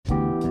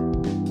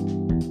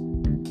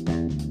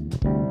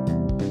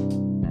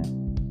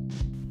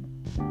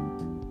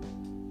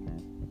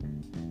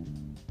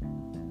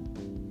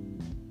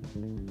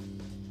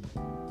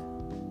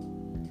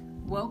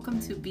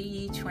to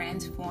Be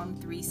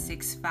Transformed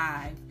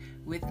 365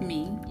 with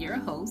me, your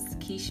host,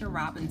 Keisha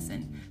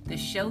Robinson, the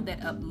show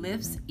that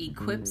uplifts,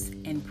 equips,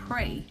 and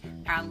pray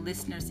our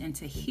listeners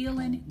into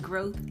healing,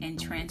 growth, and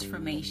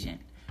transformation.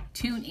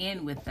 Tune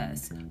in with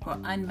us for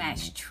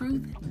unmatched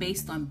truth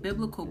based on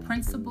biblical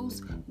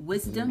principles,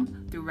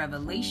 wisdom through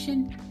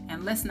revelation,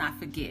 and let's not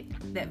forget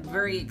that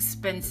very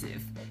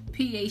expensive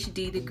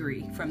PhD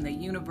degree from the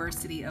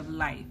University of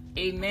Life.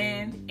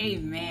 Amen.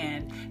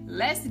 Amen.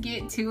 Let's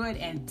get to it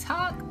and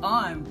talk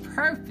on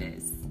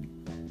purpose.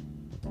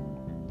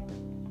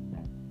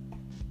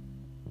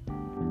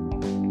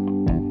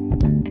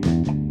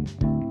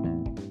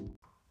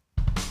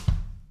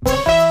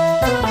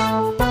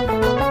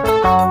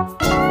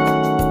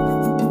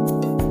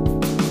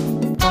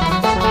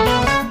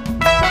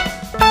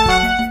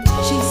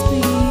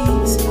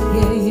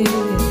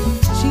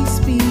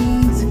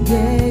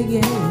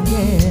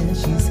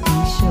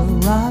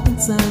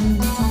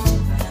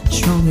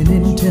 Strong and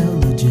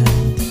intelligent,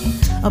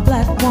 a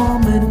black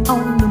woman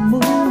on the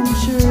move.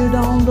 Sure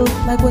don't look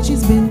like what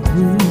she's been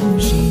through.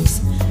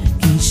 She's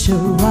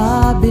Keisha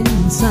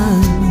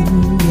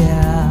Robinson,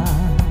 yeah.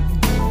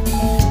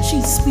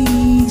 She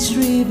speaks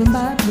driven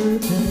by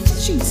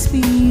purpose. She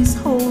speaks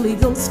Holy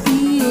Ghost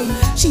feel.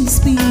 She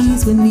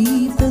speaks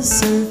beneath the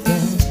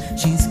surface.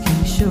 She's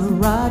Keisha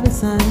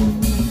Robinson,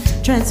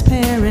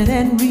 transparent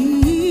and real.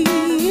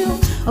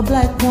 A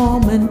black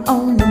woman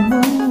on the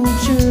move,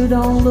 sure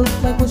don't look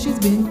like what she's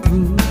been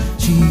through.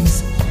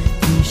 She's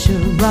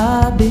Keisha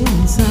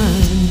Robinson,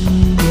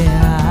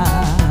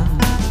 yeah.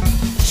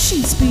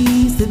 She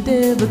speaks the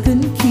devil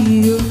couldn't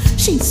kill.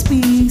 She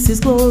speaks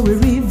his glory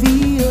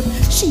revealed.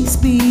 She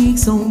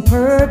speaks on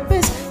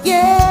purpose,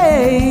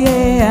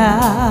 yeah.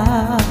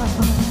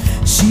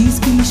 She's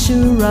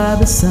Keisha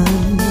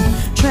Robinson,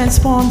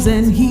 transforms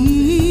and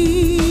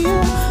heals.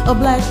 A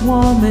black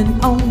woman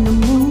on the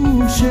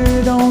move,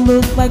 sure don't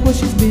look like what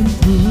she's been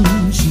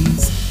through.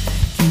 She's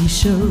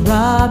Keisha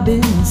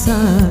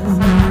Robinson,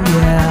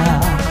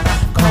 yeah.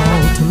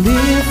 Called to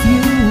lift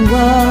you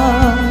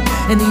up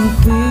and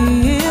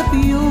equip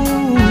you,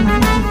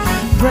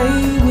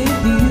 pray with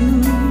you,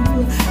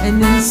 and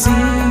then see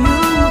you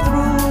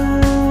through.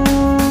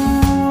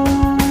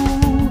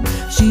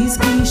 She's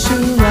Keisha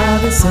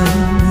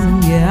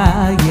Robinson, yeah.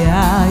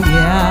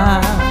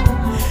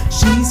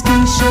 She's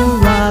Keisha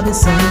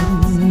Robinson,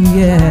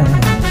 yeah.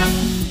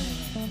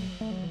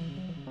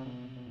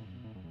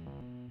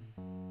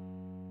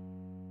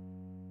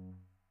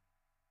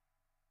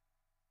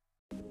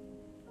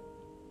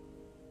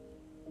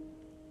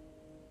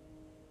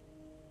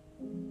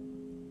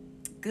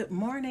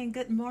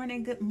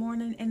 Good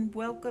morning, and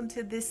welcome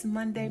to this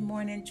Monday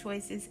Morning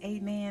Choices.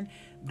 Amen.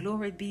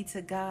 Glory be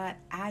to God.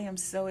 I am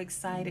so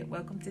excited.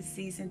 Welcome to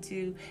season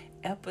 2,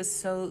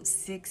 episode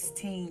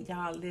 16.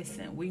 Y'all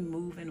listen, we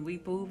moving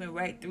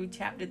right through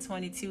chapter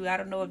 22. I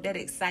don't know if that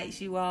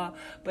excites you all,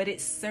 but it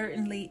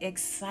certainly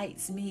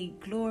excites me.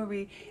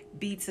 Glory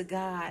be to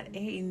God.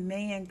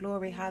 Amen.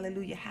 Glory.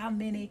 Hallelujah. How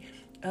many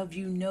of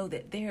you know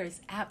that there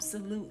is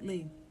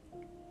absolutely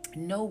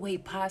no way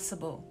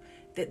possible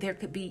that there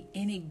could be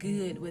any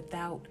good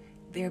without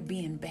there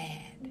being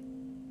bad?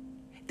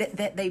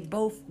 That they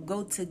both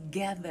go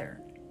together.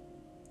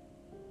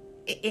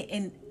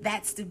 And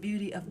that's the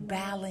beauty of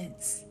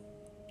balance.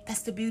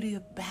 That's the beauty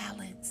of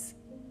balance.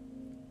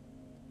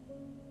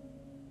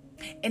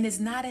 And it's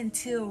not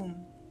until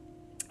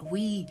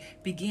we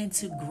begin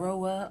to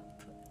grow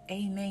up,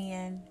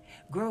 amen,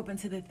 grow up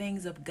into the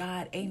things of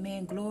God,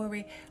 amen,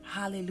 glory,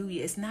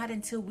 hallelujah. It's not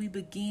until we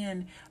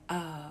begin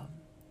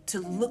to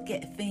look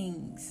at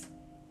things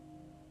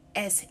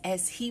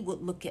as he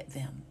would look at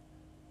them,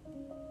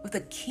 with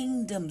a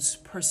kingdom's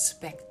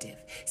perspective.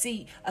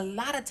 See, a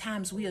lot of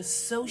times we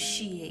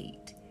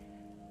associate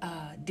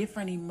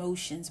different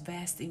emotions,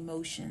 vast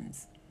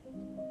emotions.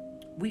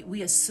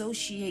 We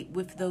associate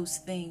with those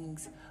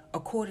things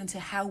according to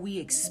how we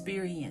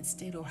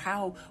experienced it or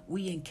how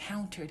we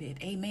encountered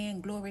it. Amen.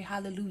 Glory.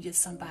 Hallelujah,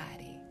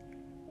 somebody.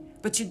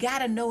 But you got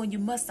to know, and you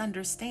must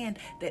understand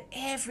that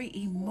every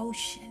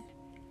emotion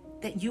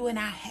that you and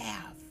I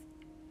have,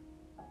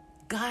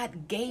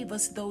 God gave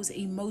us those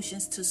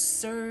emotions to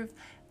serve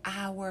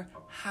our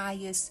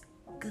highest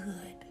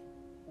good.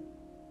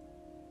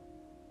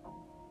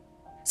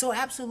 So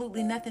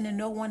absolutely nothing and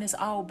no one is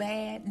all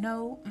bad.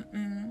 No.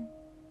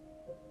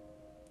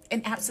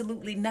 And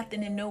absolutely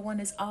nothing and no one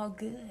is all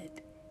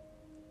good.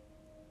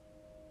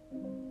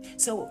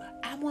 So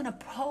I want to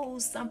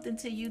pose something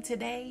to you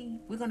today.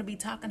 We're going to be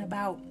talking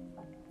about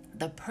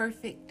the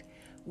perfect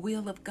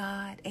will of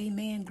God.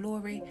 Amen.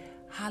 Glory.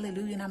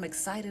 Hallelujah. And I'm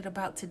excited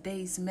about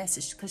today's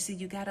message because, see,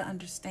 you got to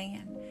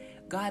understand,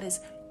 God has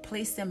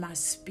placed in my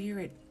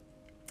spirit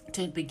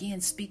to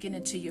begin speaking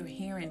into your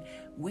hearing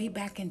way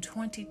back in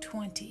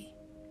 2020.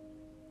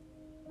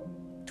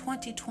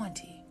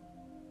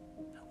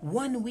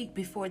 1 week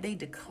before they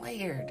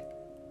declared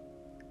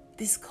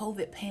this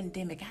COVID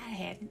pandemic, I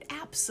had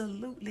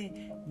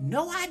absolutely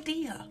no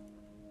idea.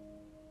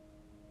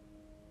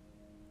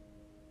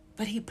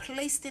 But he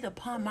placed it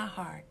upon my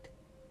heart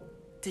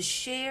to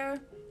share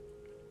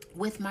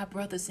with my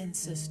brothers and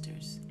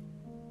sisters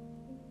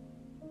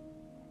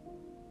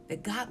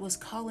that God was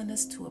calling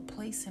us to a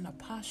place and a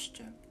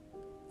posture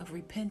of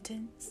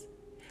repentance.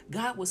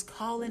 God was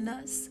calling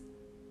us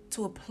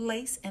to a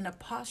place and a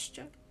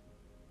posture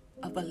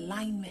of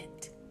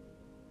alignment,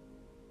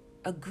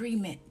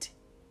 agreement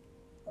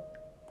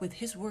with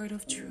His word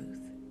of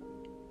truth.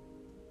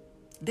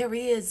 There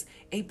is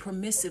a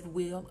permissive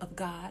will of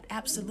God.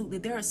 Absolutely.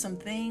 There are some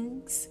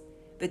things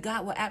that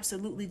God will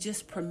absolutely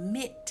just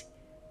permit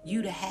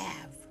you to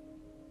have.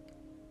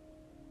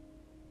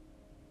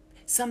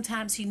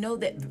 Oftentimes He know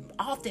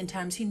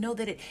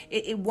that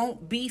it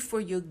won't be for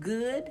your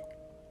good.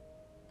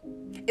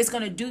 It's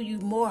going to do you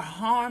more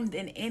harm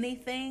than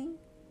anything.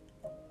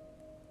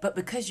 But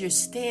because you're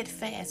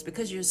steadfast,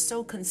 because you're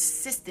so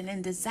consistent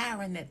in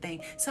desiring that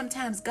thing,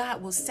 sometimes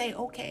God will say,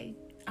 okay,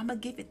 I'm going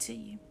to give it to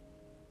you.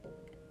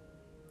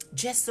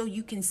 Just so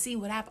you can see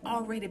what I've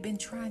already been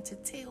trying to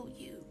tell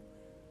you.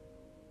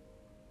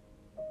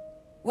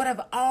 What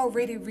I've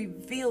already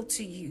revealed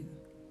to you.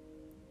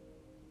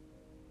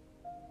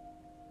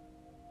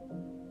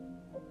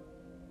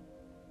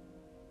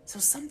 So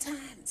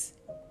sometimes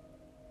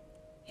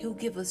He'll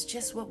give us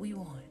just what we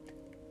want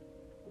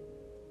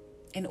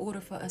in order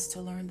for us to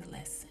learn the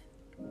lesson.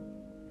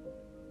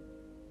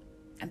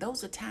 And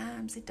those are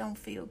times it don't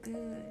feel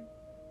good.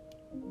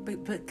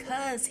 But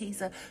because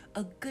He's a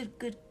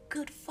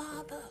good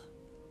Father,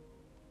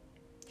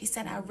 He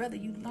said, I'd rather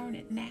you learn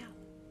it now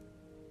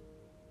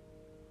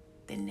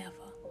than never.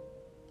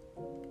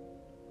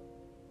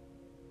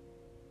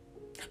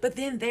 But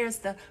then there's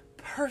the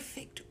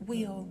perfect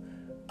will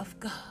of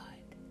God.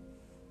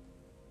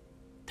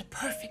 The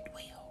perfect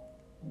will.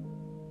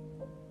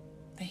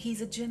 That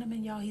He's a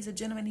gentleman, y'all. He's a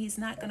gentleman. He's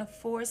not going to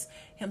force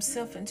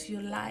Himself into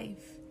your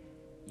life.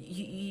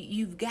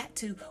 You've got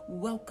to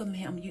welcome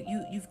Him.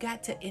 You've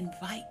got to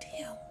invite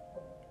Him.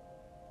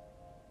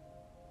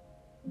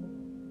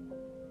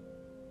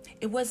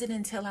 It wasn't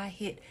until I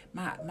hit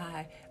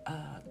my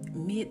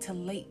mid to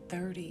late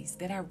 30s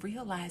that I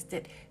realized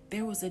that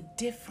there was a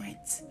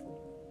difference.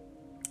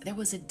 There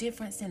was a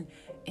difference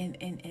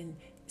in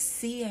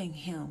seeing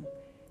Him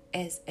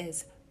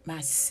as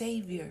my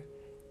Savior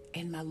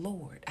and my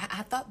Lord.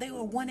 I thought they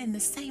were one and the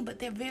same, but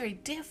they're very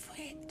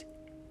different.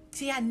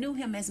 See, I knew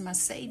Him as my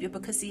Savior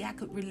because, I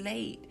could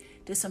relate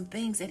to some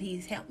things that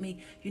He's helped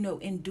me,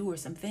 endure,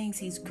 some things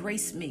He's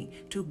graced me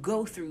to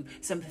go through,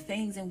 some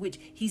things in which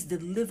He's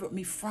delivered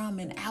me from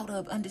and out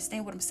of.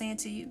 Understand what I'm saying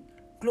to you?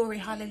 Glory,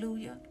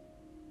 hallelujah.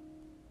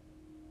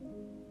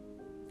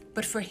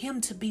 But for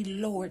Him to be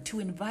Lord, to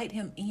invite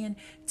Him in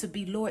to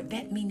be Lord,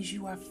 that means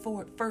you are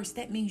first.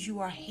 That means you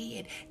are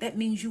head. That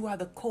means you are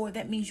the core.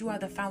 That means you are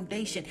the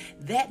foundation.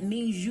 That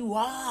means you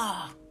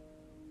are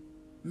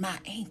my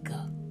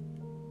anchor.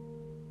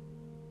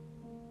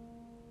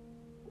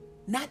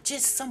 Not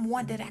just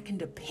someone that I can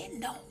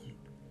depend on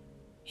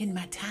in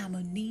my time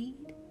of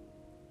need.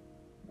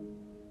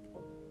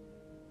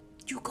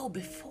 You go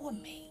before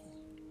me.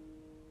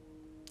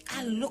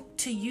 I look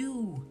to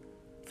you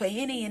for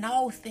any and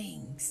all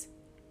things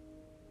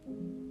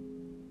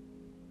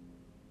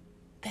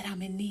that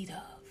I'm in need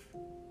of.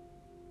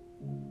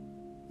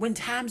 When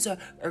times are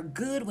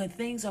good, when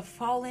things are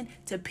falling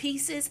to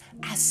pieces,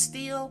 I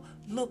still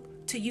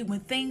look to you. When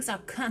things are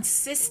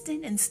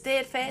consistent and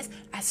steadfast,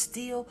 I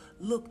still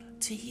look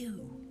to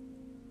you.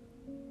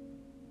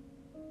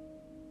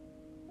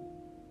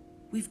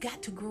 We've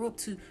got to grow up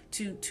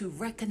to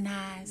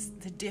recognize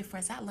the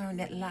difference. I learned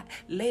that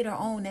later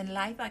on in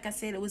life. Like I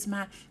said, it was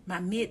my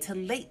mid to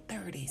late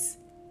 30s.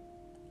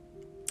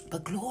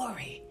 But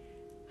glory,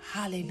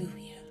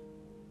 hallelujah.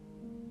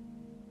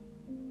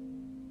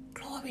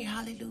 Glory,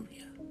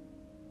 hallelujah.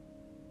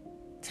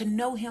 To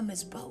know Him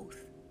as both.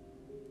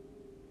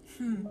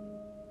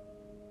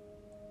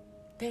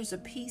 There's a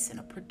peace and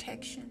a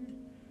protection.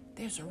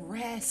 There's a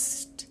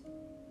rest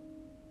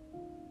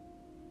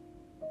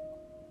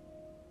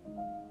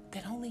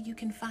that only you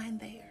can find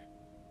there.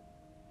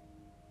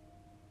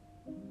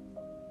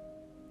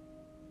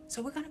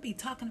 So we're going to be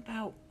talking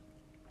about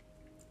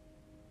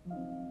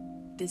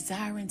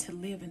desiring to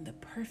live in the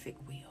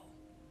perfect will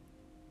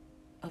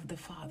of the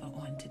Father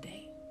on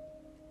today.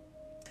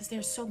 Because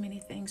there's so many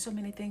things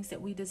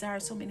that we desire,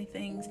 so many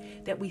things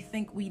that we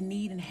think we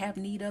need and have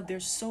need of.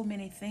 There's so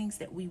many things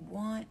that we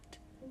want.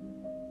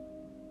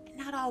 And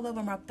not all of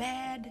them are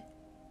bad,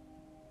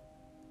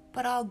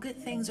 but all good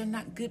things are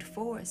not good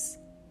for us.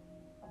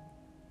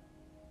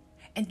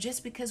 And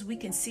just because we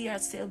can see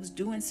ourselves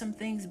doing some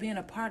things, being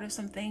a part of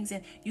some things,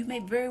 and you may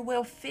very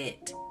well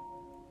fit,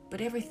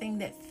 but everything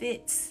that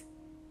fits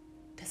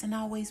doesn't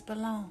always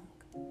belong.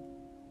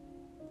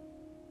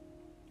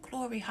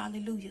 Glory,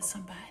 hallelujah,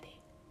 somebody.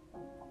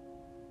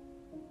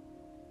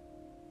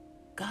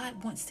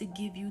 God wants to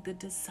give you the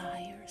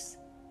desires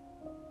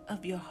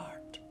of your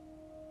heart.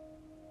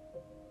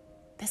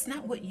 That's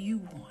not what you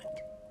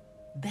want.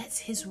 That's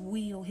His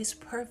will, His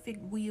perfect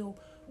will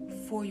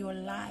for your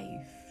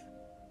life.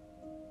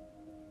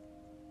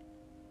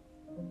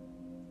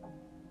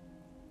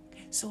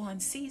 So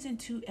on season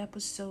 2,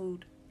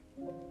 episode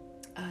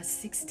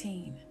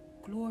 16,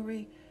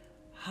 glory,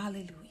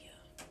 hallelujah,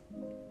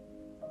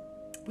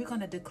 we're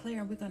going to declare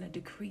and we're going to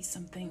decree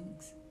some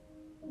things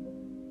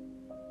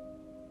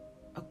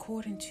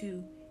according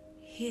to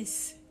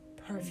his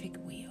perfect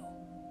will.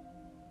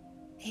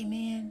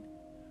 Amen.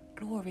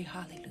 Glory,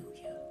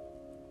 hallelujah.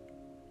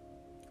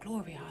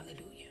 Glory,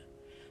 hallelujah.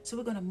 So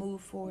we're going to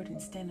move forward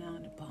and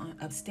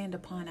stand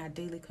upon our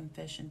daily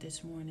confession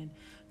this morning.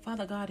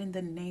 Father God, in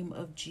the name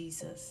of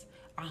Jesus,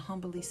 I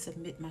humbly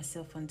submit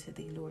myself unto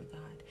thee, Lord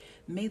God.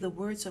 May the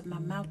words of my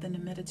mouth and the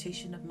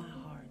meditation of my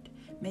heart,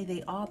 may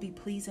they all be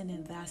pleasing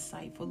in thy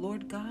sight. For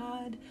Lord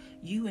God,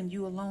 you and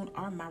you alone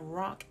are my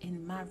rock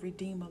and my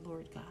redeemer,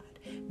 Lord God.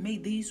 May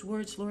these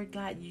words, Lord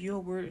God, your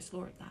words,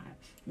 Lord God,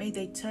 may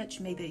they touch,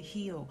 may they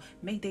heal,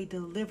 may they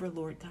deliver,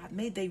 Lord God.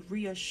 May they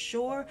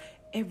reassure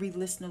every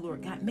listener,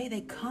 Lord God. May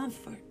they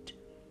comfort,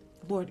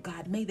 Lord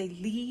God. May they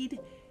lead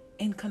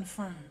and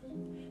confirm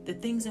the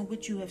things in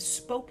which you have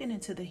spoken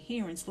into the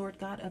hearings, Lord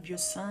God, of your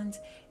sons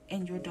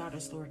and your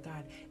daughters, Lord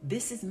God.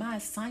 This is my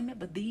assignment,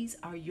 but these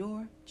are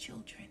your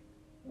children.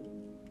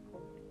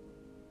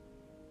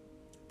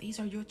 These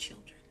are your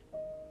children.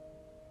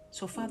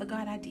 So, Father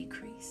God, I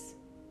decrease.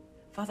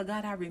 Father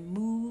God, I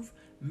remove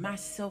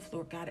myself,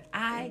 Lord God.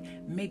 I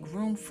make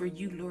room for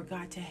you, Lord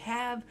God, to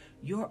have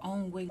your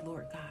own way,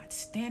 Lord God.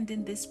 Stand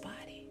in this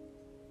body.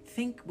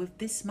 Think with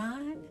this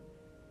mind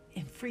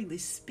and freely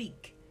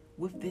speak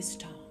with this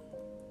tongue.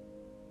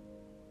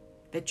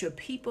 That your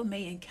people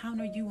may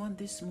encounter you on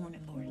this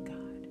morning, Lord God.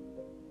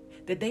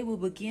 That they will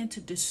begin to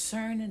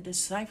discern and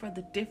decipher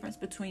the difference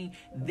between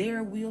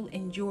their will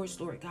and yours,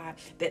 Lord God.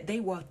 That they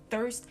will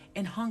thirst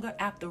and hunger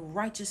after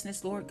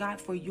righteousness, Lord God,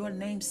 for your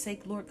name's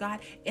sake, Lord God,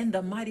 in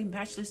the mighty,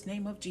 matchless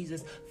name of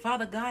Jesus.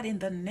 Father God, in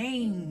the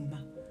name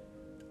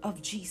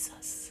of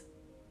Jesus,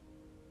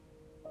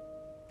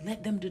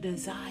 let them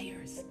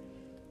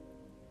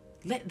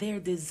let their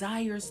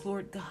desires,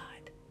 Lord God,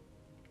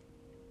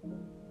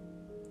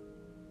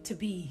 to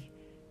be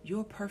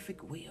your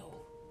perfect will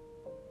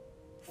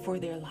for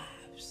their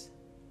lives.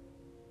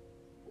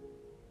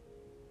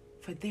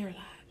 For their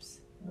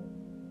lives.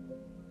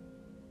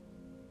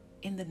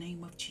 In the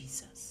name of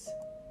Jesus.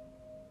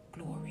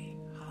 Glory.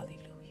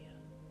 Hallelujah.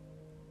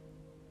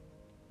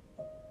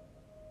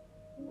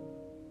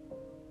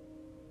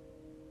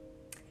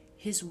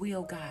 His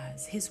will,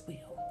 guys, his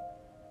will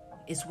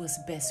is what's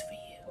best for you.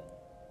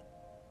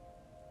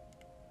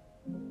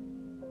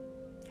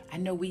 I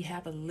know we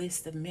have a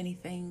list of many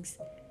things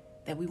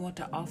that we want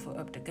to offer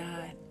up to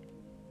God.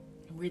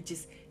 And we're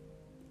just,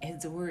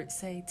 as the word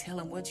say, tell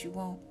him what you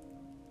want.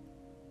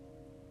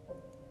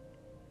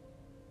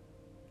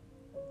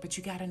 But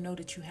you got to know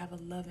that you have a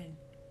loving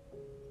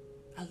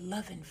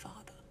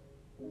Father,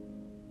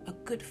 a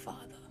good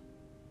Father,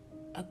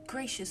 a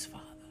gracious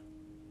Father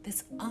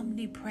that's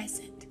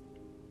omnipresent,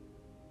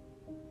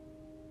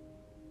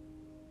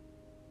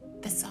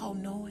 that's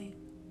all-knowing,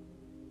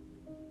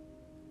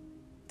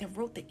 that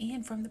wrote the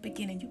end from the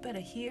beginning. You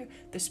better hear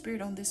the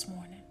Spirit on this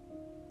morning.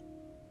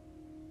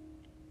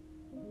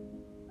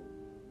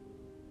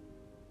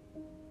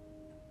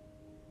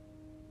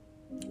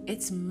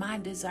 It's my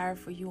desire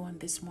for you on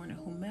this morning,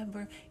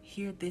 whomever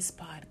hear this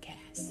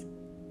podcast,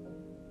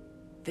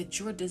 that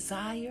your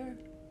desire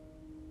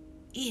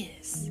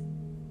is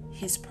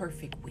his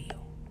perfect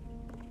will.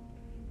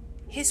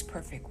 His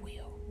perfect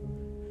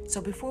will.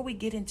 So before we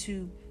get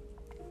into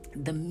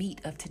the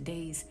meat of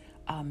today's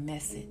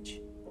message,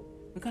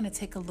 we're going to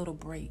take a little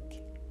break.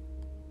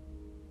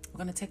 We're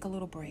going to take a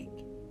little break.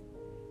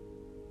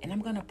 And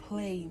I'm going to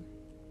play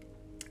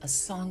a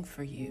song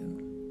for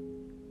you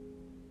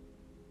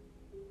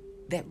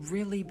that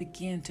really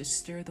began to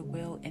stir the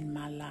well in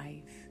my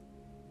life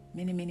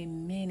many, many,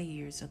 many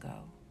years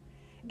ago.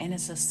 And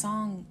it's a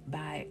song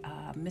by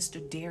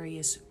Mr.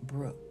 Darius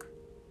Brooke.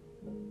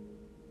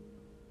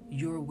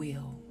 Your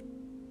Will.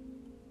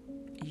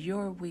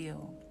 Your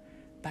Will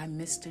by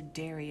Mr.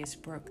 Darius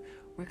Brooke.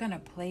 We're going to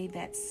play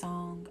that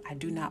song. I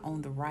do not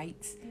own the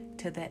rights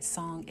to that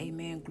song.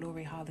 Amen.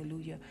 Glory.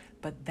 Hallelujah.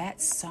 But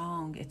that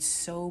song, it's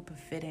so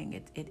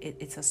befitting.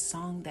 It's a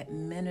song that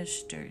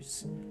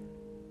ministers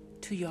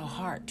to your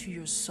heart, to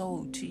your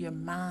soul, to your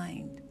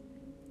mind.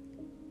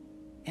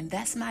 And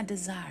that's my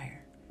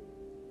desire.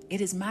 It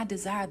is my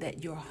desire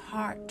that your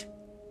heart,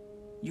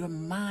 your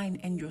mind,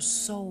 and your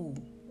soul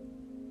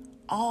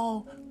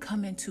all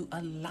come into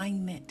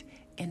alignment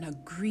and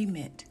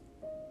agreement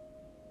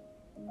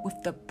with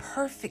the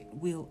perfect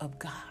will of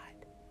God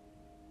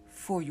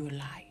for your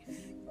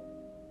life.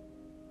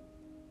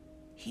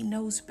 He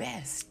knows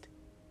best.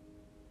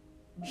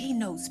 He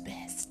knows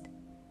best.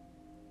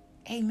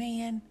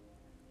 Amen.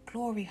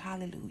 Glory,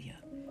 hallelujah.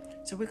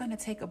 So we're going to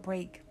take a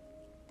break,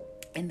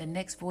 and the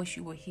next voice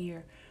you will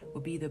hear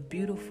will be the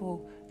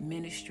beautiful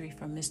ministry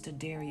from Mr.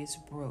 Darius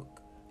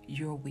Brooke,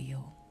 Your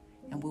Will.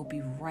 And we'll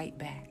be right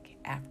back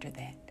after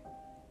that.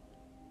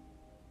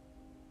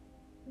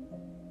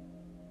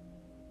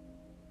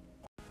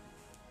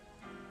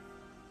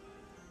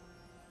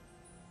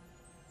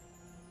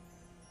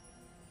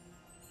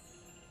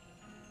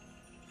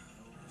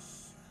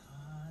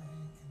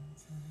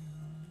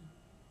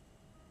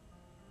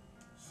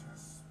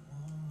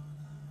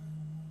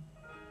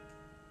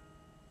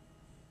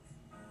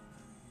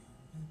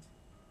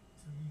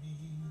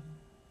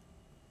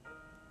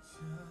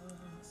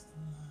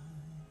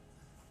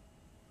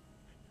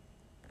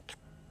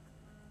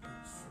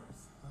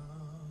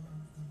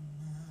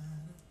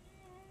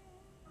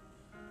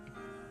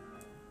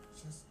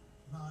 just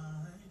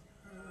might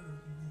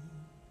hurt me,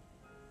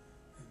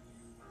 and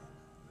you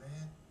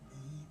let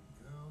me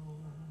go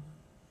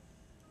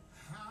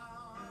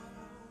out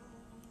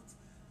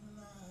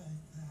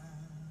like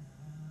that.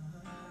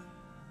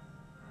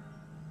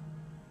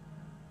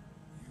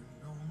 You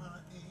know my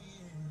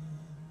end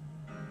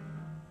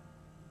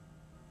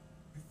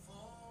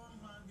before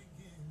my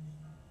beginning.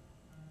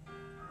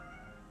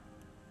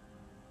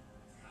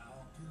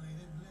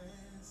 Calculated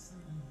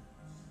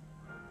blessings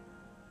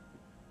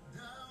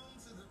down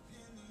to the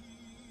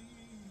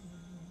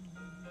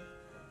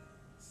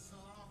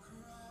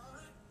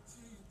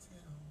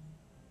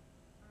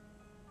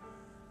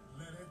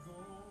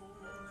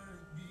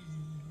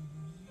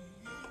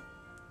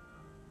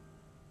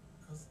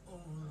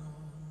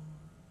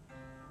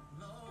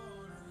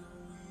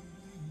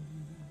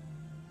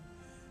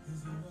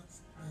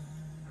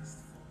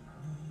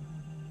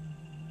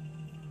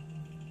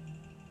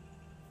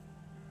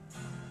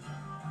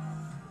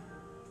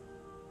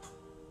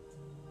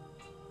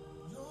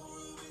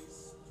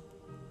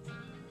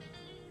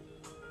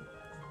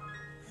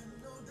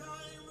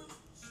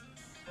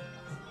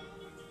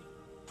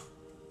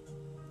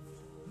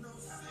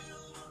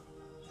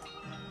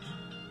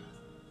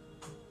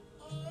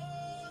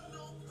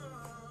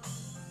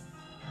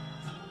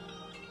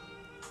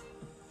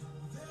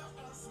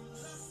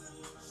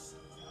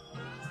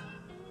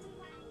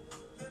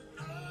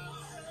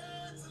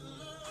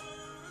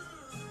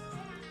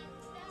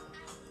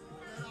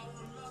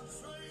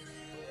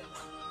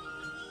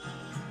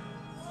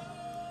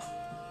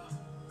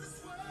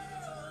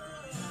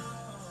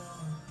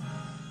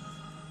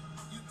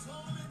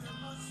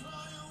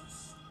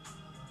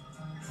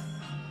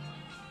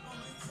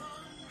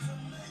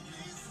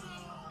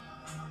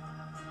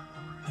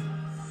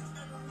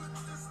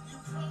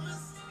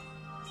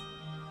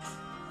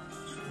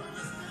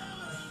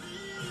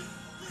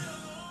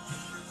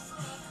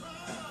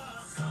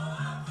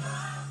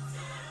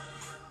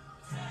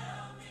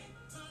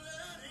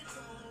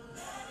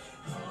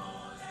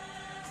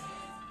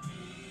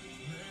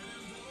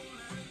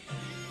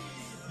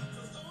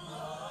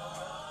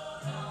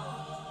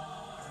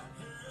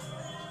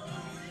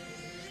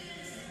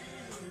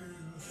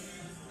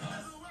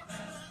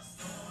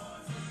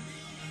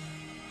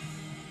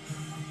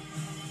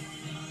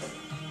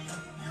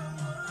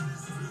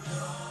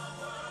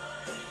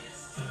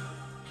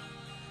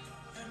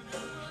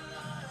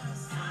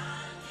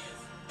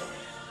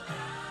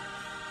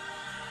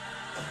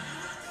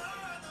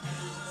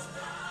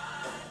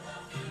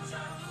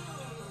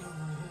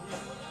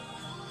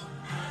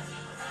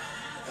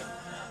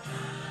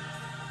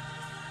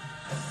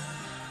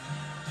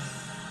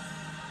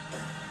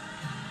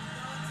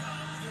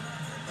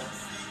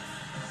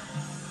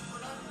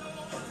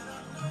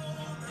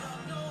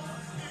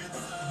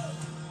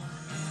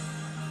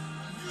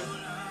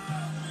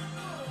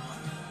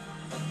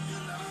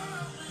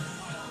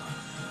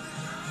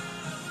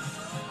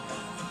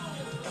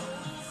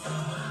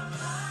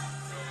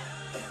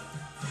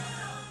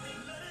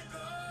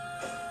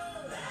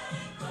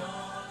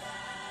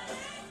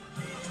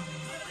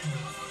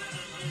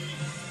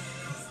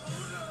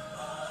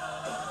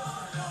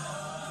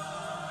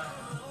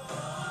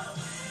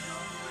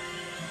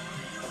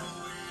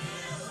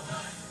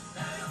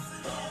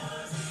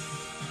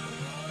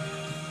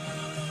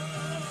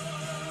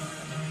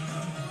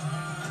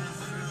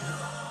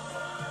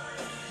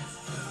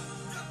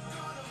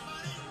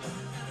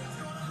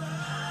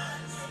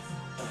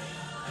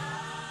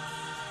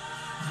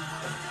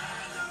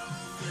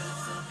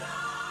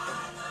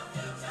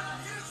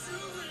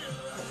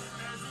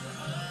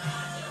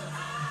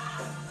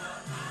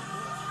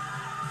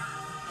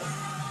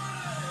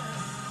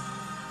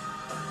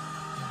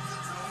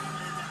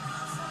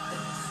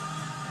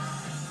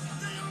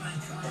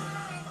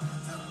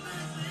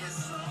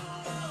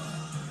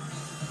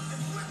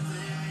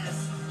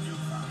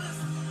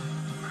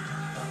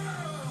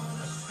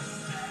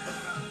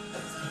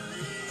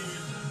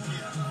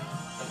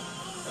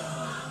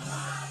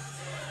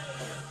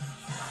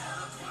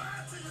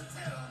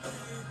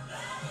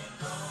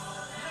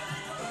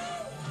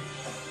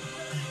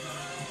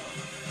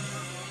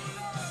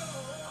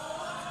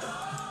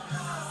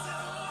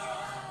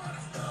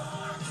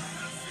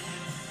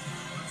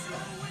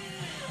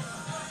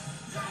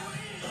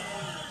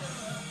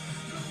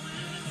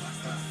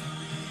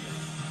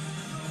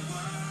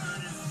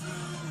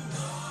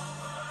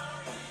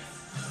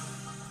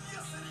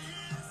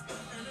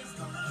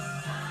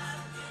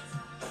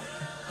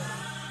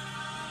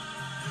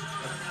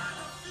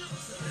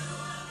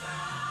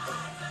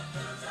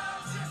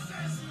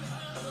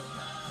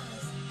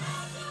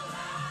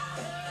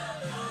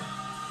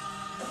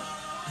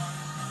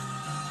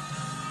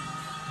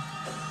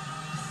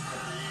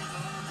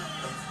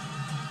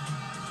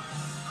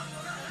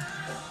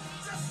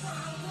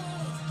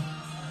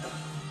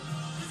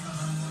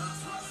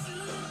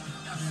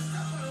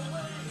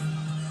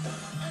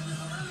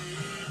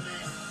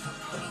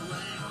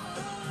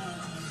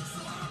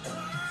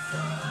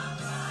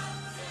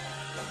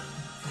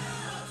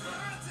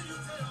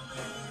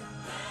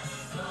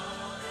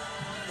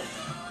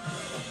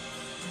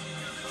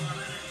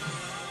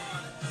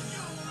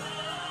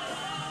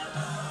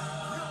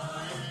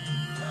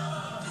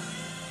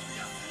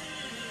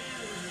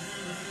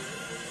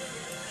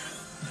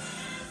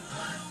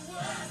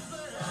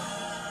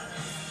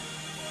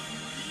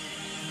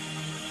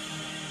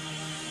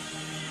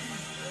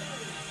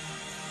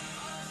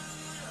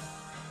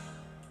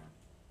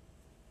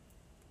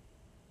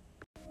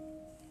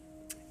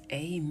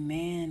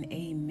Amen,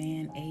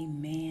 amen,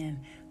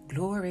 amen.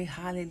 Glory,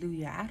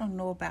 hallelujah. I don't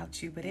know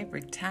about you, but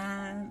every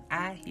time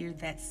I hear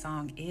that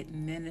song, it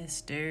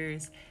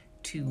ministers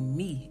to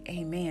me.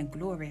 Amen.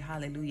 Glory,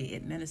 hallelujah.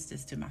 It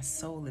ministers to my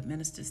soul. It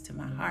ministers to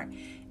my heart.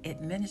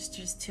 It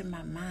ministers to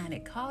my mind.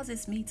 It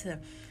causes me to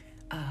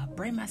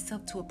bring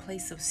myself to a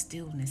place of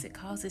stillness. It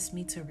causes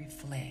me to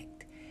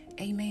reflect.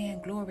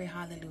 Amen. Glory,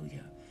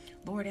 hallelujah.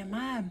 Lord, am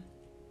I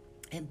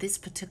at this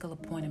particular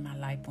point in my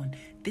life, on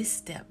this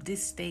step,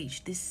 this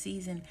stage, this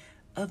season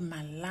of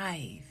my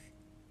life,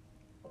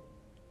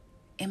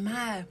 am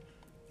I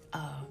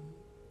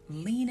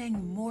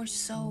leaning more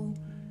so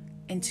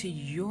into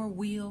your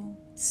will,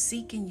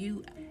 seeking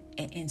you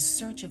in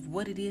search of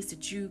what it is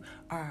that you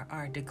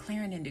are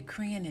declaring and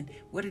decreeing, and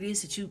what it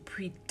is that you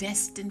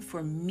predestined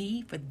for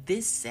me for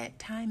this set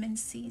time and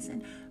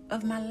season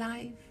of my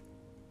life?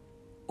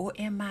 Or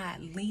am I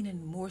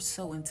leaning more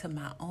so into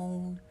my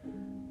own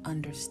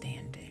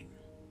understanding?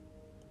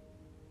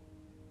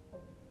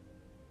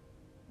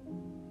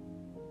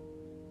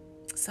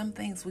 Some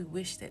things we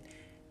wish that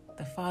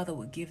the Father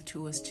would give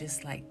to us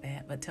just like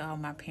that. But to all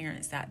my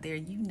parents out there,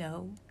 you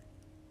know,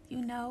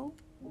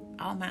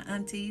 all my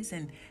aunties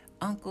and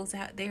uncles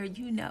out there,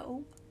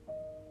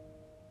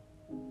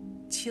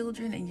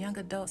 children and young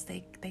adults,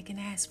 they can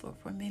ask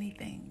for many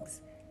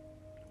things.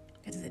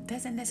 It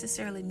doesn't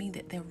necessarily mean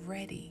that they're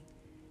ready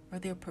or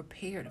they're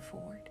prepared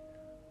for it,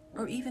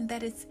 or even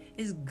that it's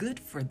good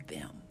for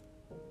them.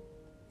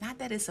 Not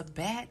that it's a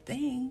bad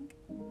thing,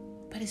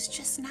 but it's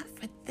just not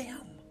for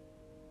them.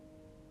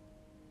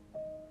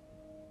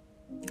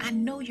 I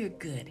know you're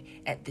good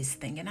at this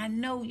thing, and I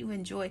know you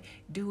enjoy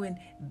doing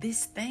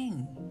this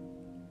thing,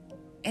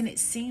 and it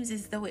seems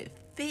as though it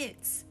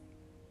fits,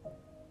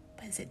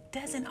 but it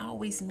doesn't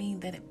always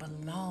mean that it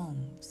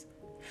belongs.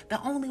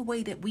 The only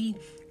way that we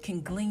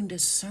can glean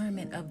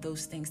discernment of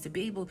those things, to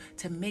be able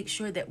to make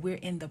sure that we're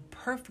in the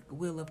perfect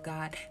will of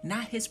God,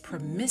 not his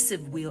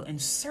permissive will,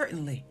 and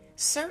certainly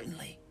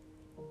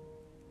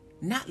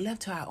not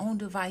left to our own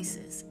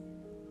devices.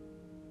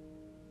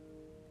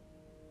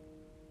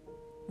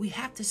 We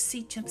have to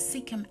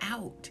seek him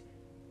out.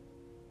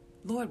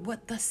 Lord,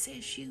 what thus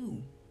says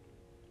you?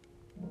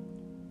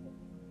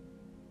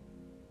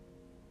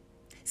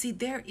 See,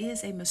 there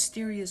is a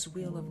mysterious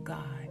will of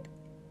God.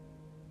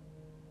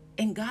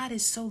 And God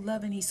is so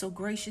loving. He's so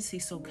gracious.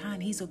 He's so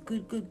kind. He's a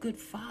good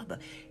Father.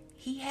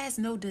 He has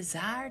no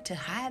desire to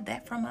hide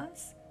that from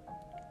us.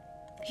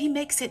 He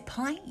makes it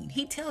plain.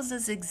 He tells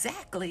us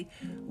exactly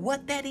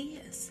what that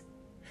is.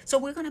 So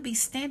we're going to be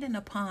standing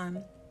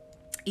upon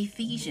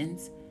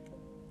Ephesians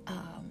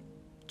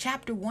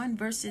chapter 1,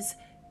 verses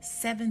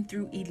 7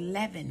 through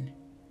 11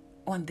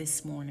 on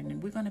this morning.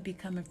 And we're going to be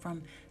coming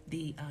from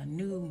the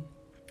New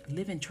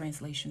Living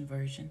Translation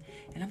version.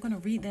 And I'm going to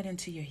read that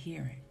into your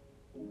hearing.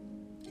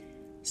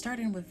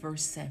 Starting with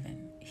verse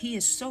 7. He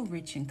is so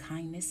rich in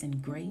kindness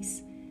and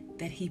grace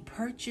that he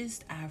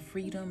purchased our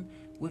freedom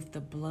with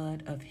the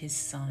blood of his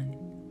Son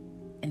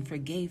and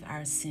forgave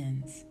our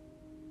sins.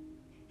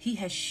 He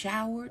has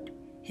showered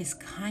his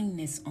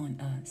kindness on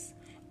us,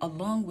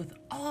 along with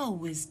all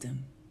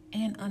wisdom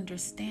and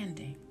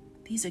understanding.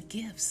 These are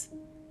gifts.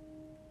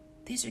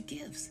 These are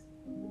gifts.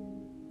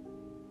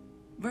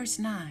 Verse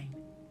 9.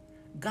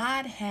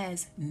 God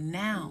has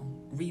now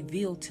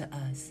revealed to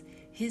us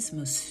his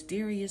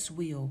mysterious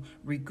will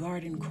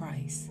regarding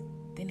Christ.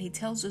 Then he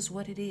tells us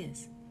what it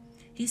is.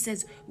 He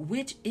says,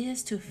 which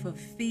is to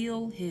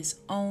fulfill his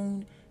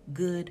own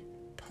good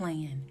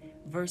plan.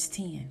 Verse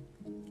 10.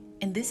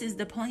 And this is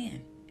the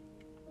plan.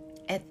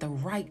 At the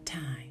right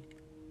time,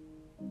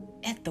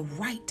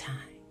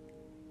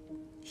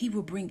 he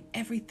will bring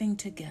everything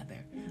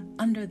together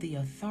under the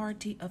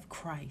authority of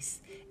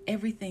Christ,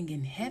 everything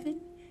in heaven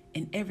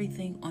and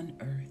everything on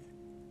earth.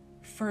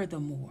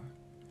 Furthermore,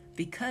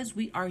 because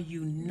we are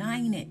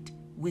united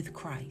with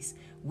Christ,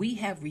 we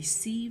have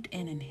received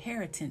an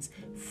inheritance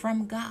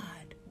from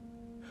God,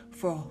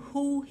 for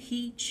who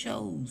he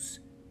chose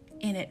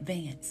in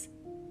advance.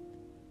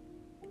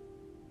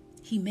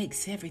 He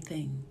makes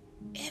everything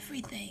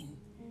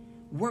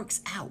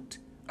works out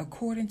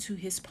according to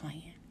his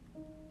plan.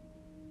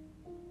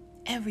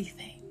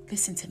 Everything.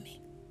 Listen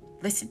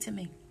to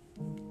me.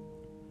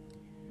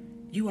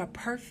 You are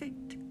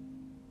perfect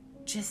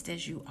just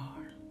as you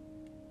are.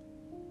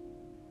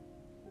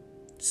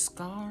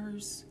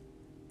 Scars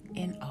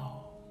and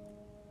all.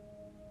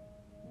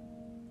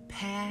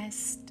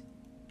 Past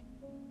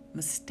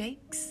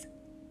mistakes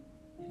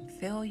and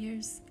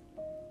failures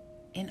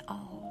and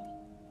all.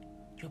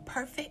 You're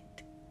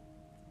perfect.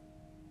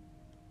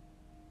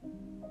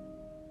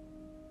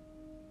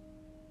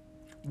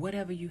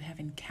 Whatever you have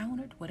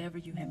encountered, whatever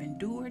you have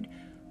endured,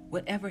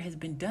 whatever has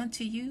been done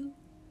to you,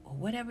 or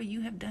whatever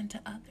you have done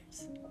to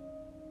others,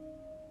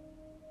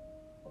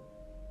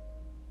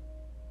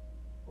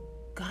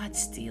 God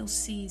still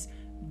sees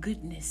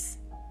goodness.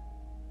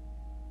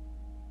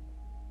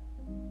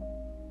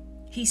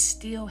 He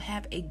still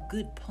have a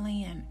good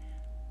plan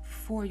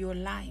for your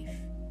life.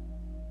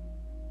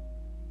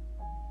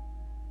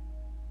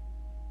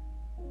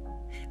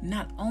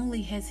 not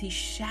only has he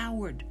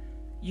showered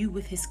you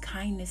with his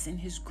kindness and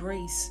his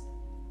grace,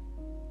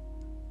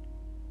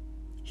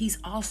 he's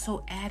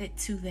also added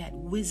to that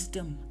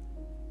wisdom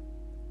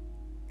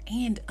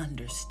and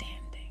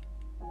understanding.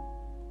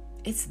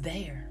 It's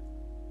there.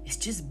 It's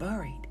just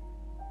buried.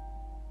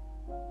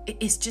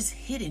 It's just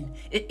hidden.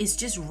 It's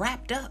just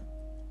wrapped up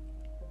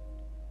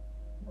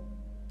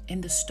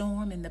in the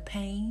storm, in the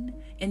pain,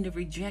 in the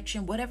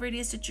rejection, whatever it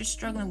is that you're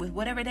struggling with,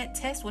 whatever that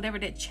test, whatever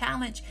that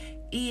challenge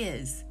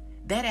is,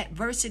 that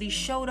adversity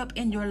showed up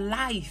in your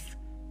life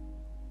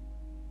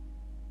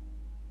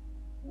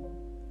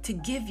to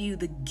give you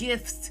the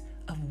gifts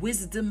of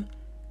wisdom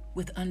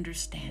with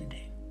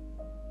understanding.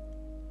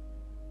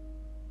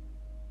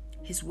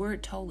 His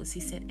word told us, he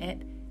said,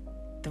 at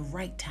the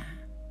right time.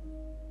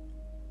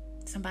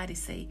 Somebody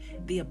say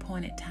the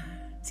appointed time.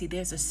 See,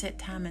 there's a set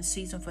time and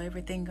season for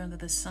everything under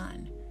the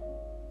sun.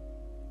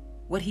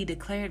 What he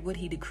declared, what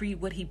he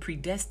decreed, what he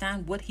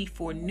predestined, what he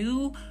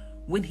foreknew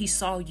when he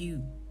saw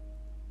you.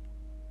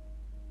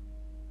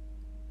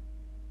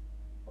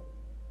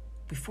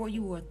 Before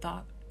you were a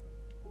thought,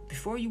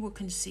 before you were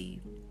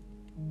conceived,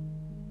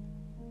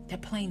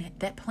 that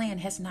plan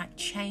has not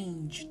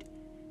changed.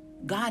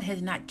 God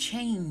has not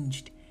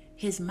changed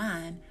his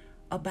mind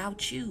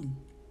about you.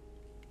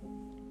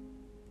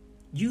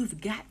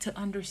 You've got to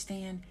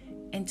understand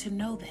and to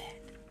know that.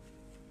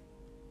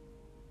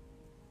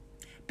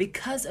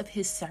 Because of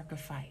his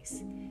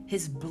sacrifice,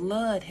 his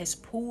blood has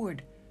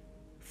poured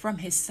from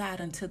his side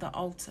unto the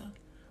altar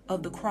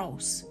of the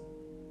cross.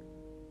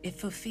 It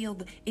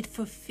fulfilled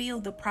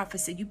the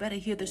prophecy. You better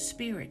hear the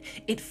Spirit.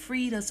 It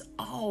freed us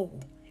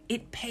all.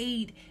 It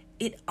paid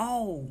it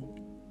all.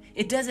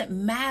 It doesn't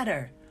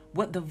matter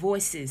what the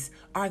voices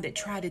are that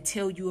try to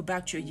tell you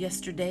about your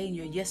yesterday and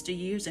your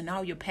yesteryears and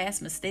all your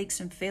past mistakes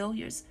and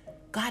failures.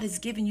 God has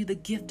given you the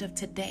gift of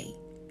today.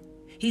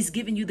 He's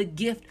given you the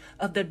gift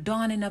of the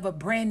dawning of a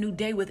brand new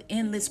day with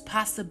endless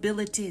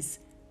possibilities,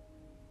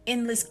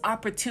 endless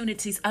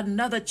opportunities,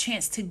 another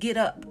chance to get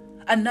up,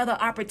 another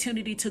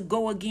opportunity to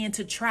go again,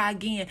 to try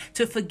again,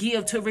 to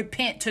forgive, to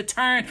repent, to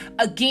turn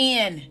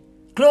again.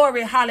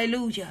 Glory,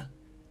 hallelujah.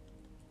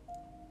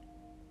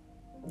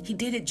 He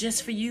did it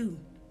just for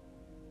you.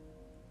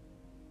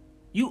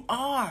 You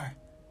are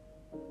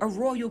a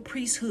royal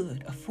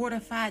priesthood, a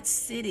fortified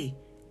city.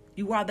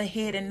 You are the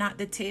head and not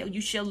the tail.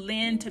 You shall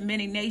lend to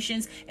many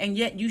nations, and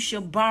yet you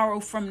shall borrow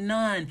from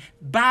none.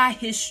 By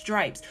his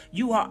stripes,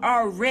 you are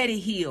already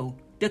healed,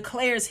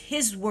 declares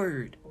his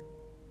word.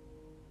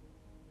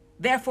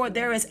 Therefore,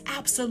 there is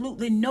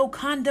absolutely no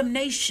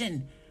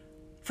condemnation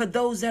for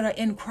those that are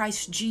in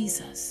Christ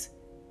Jesus.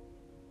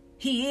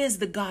 He is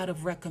the God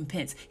of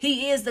recompense.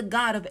 He is the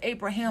God of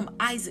Abraham,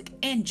 Isaac,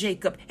 and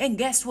Jacob. And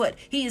guess what?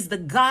 He is the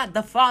God,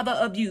 the Father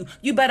of you.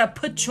 You better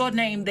put your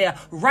name there,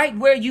 right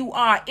where you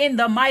are, in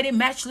the mighty,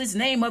 matchless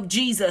name of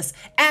Jesus.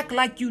 Act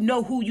like you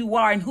know who you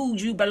are and who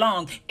you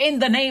belong. In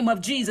the name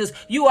of Jesus,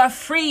 you are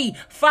free.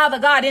 Father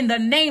God, in the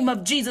name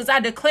of Jesus,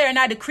 I declare and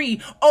I decree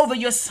over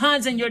your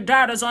sons and your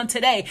daughters on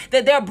today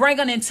that they're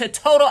bringing into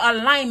total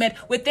alignment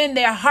within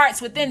their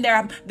hearts, within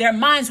their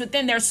minds,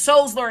 within their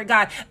souls, Lord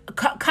God,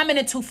 coming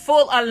into full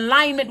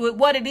alignment with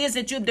what it is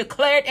that you've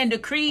declared and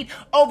decreed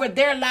over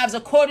their lives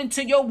according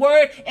to your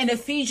word in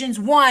Ephesians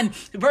 1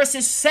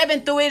 verses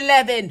 7 through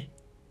 11.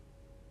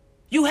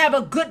 You have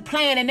a good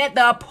plan, and at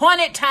the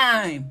appointed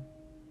time,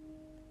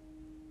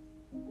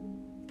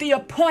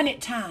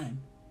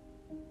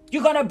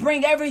 you're going to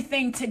bring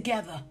everything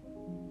together.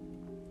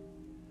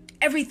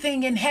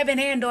 Everything in heaven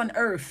and on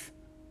earth.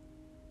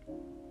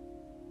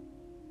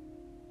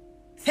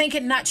 Think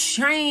it not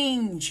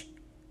strange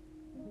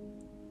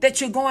that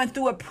you're going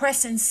through a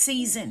pressing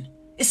season.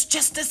 It's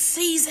just a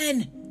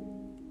season.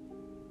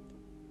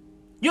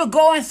 You're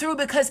going through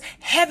because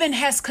heaven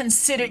has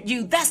considered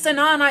you. That's an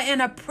honor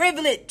and a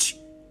privilege.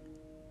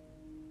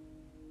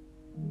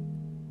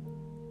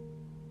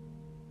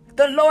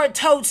 The Lord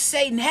told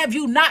Satan, have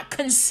you not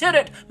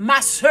considered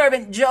my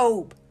servant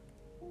Job?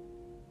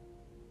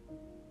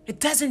 It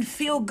doesn't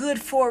feel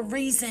good for a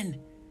reason.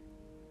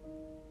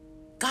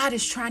 God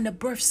is trying to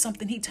birth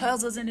something. He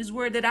tells us in his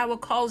word that I will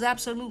cause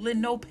absolutely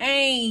no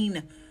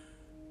pain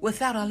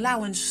without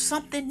allowing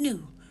something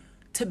new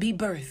to be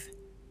birthed.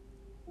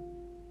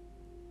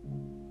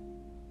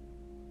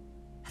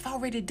 I've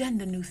already done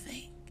the new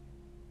thing.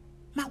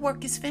 My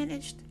work is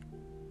finished.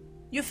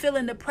 You're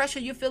feeling the pressure.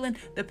 You're feeling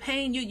the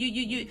pain.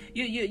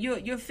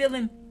 You're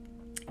feeling,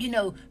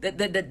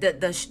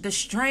 the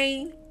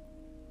strain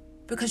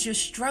because you're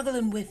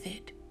struggling with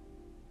it.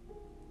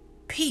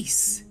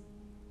 Peace.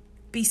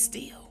 Be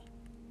still.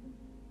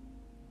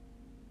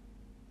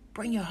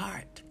 Bring your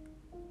heart,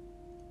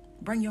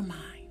 bring your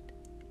mind,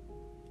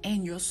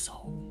 and your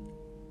soul.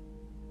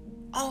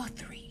 All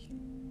three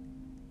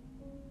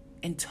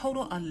in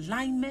total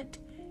alignment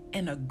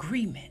and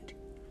agreement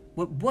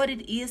with what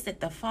it is that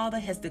the Father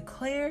has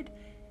declared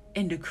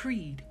and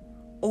decreed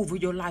over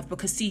your life.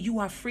 Because see, you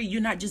are free.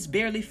 You're not just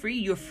barely free.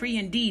 You're free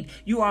indeed.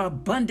 You are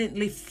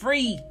abundantly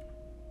free.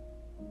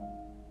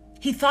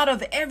 He thought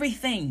of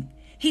everything.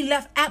 He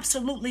left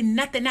absolutely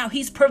nothing out.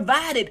 He's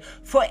provided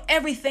for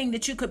everything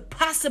that you could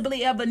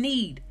possibly ever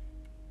need.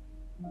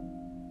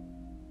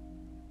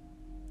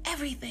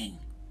 Everything.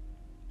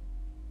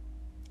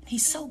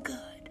 He's so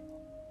good.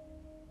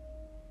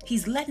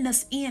 He's letting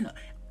us in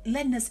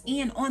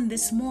on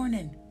this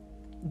morning,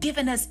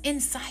 giving us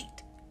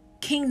insight,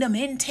 kingdom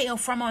intel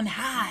from on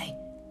high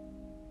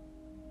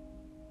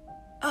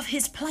of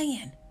his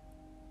plan,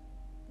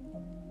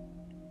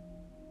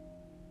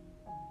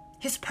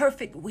 his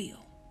perfect will.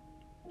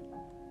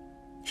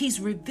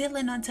 He's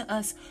revealing unto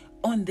us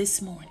on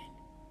this morning.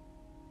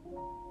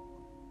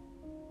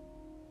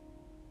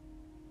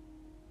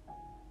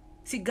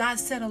 See, God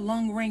set a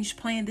long-range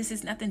plan. This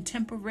is nothing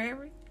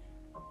temporary.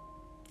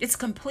 It's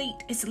complete.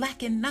 It's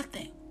lacking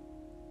nothing.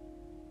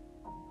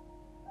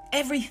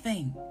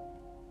 Everything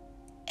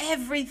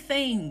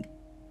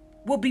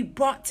will be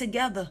brought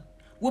together,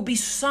 will be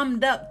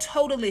summed up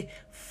totally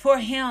for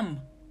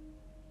him.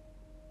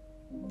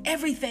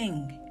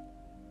 Everything.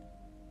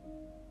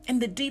 In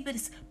the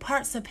deepest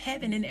parts of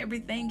heaven and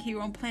everything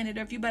here on planet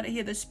Earth. You better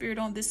hear the Spirit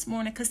on this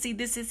morning, because see,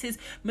 this is his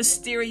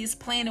mysterious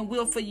plan and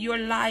will for your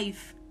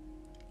life.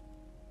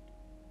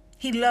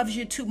 He loves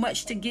you too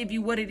much to give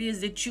you what it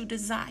is that you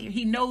desire.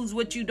 He knows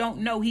what you don't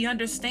know. He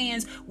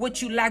understands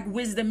what you lack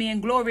wisdom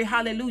in. Glory,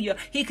 hallelujah.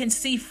 He can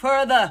see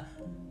further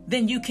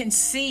than you can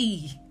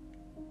see.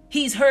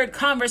 He's heard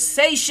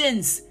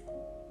conversations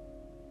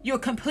you're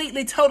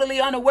completely, totally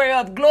unaware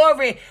of.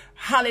 Glory,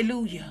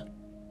 hallelujah.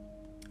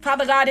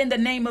 Father God, in the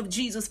name of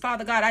Jesus,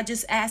 Father God, I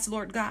just ask,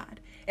 Lord God,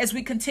 as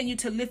we continue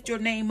to lift your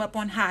name up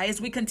on high, as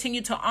we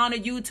continue to honor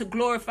you, to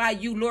glorify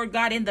you, Lord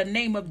God, in the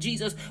name of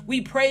Jesus. We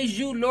praise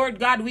you, Lord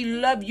God. We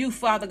love you,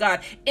 Father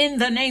God, in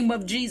the name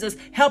of Jesus.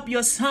 Help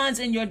your sons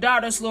and your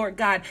daughters, Lord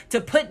God,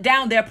 to put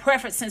down their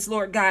preferences,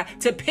 Lord God,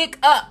 to pick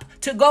up,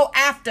 to go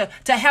after,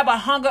 to have a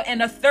hunger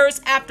and a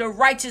thirst after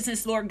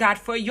righteousness, Lord God,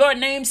 for your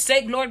name's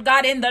sake, Lord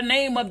God, in the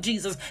name of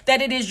Jesus,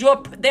 that it is your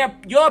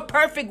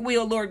perfect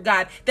will, Lord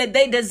God, that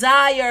they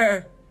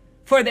desire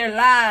for their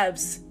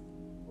lives.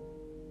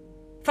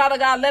 Father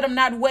God, let them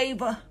not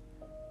waver.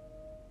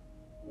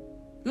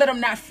 Let them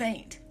not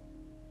faint.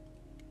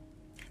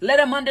 Let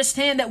them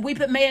understand that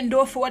weeping may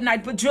endure for a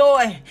night, but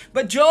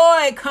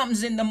joy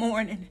comes in the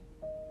morning.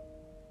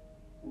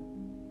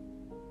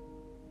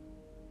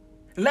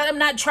 Let them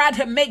not try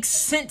to make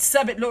sense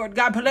of it, Lord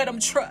God, but let them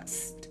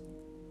trust.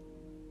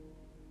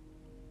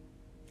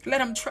 Let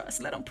them trust.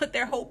 Let them put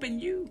their hope in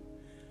you.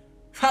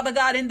 Father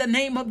God, in the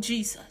name of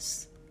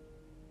Jesus,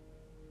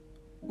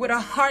 with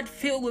a heart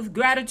filled with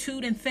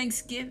gratitude and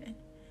thanksgiving,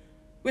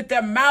 with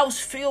their mouths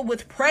filled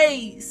with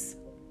praise.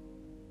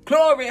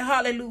 Glory,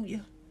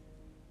 hallelujah.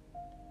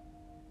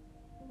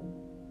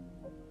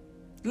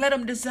 Let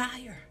them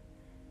desire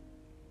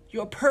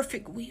your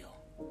perfect will.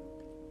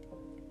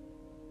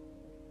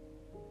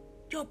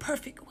 Your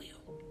perfect will.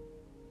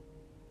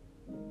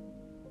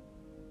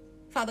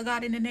 Father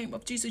God, in the name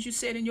of Jesus, you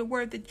said in your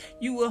word that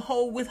you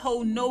will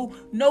withhold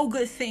no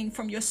good thing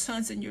from your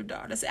sons and your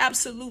daughters.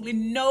 Absolutely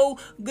no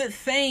good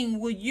thing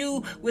will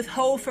you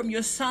withhold from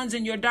your sons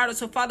and your daughters.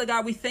 So, Father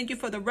God, we thank you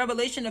for the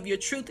revelation of your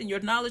truth and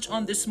your knowledge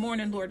on this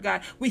morning, Lord God.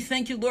 We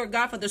thank you, Lord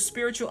God, for the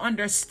spiritual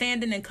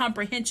understanding and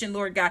comprehension,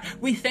 Lord God.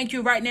 We thank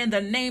you right now in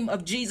the name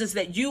of Jesus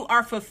that you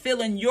are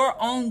fulfilling your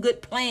own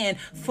good plan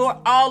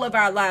for all of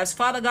our lives.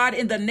 Father God,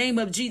 in the name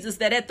of Jesus,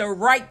 that at the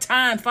right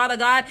time, Father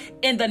God,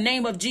 in the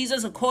name of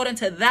Jesus, according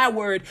to thy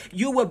word,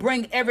 you will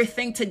bring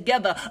everything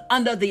together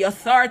under the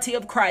authority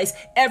of Christ,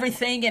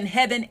 everything in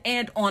heaven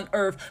and on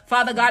earth.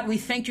 Father God, we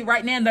thank you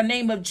right now in the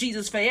name of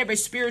Jesus for every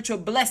spiritual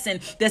blessing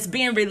that's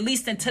being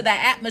released into the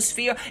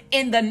atmosphere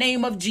in the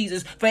name of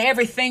Jesus. For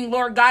everything,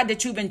 Lord God,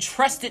 that you've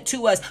entrusted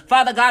to us,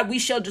 Father God, we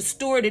shall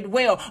steward it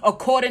well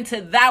according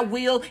to thy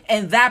will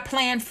and thy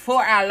plan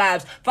for our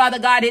lives. Father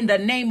God, in the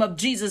name of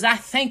Jesus, I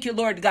thank you,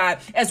 Lord God,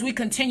 as we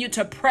continue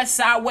to press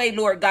our way,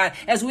 Lord God,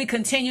 as we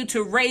continue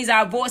to raise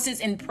our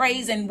voices in praise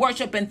and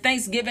worship and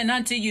thanksgiving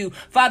unto you.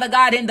 Father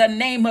God, in the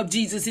name of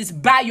Jesus, it's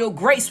by your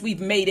grace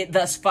we've made it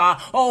thus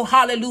far. Oh,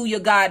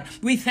 hallelujah, God.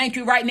 We thank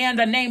you right now in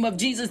the name of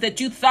Jesus that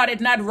you thought it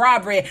not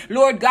robbery,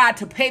 Lord God,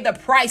 to pay the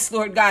price,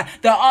 Lord God,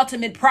 the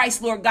ultimate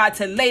price, Lord God,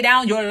 to lay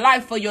down your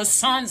life for your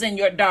sons and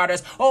your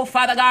daughters. Oh,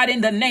 Father God, in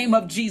the name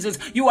of Jesus,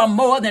 you are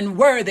more than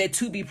worthy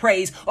to be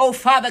praised. Oh,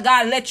 Father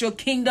God, let your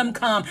kingdom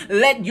come.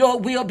 Let your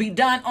will be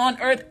done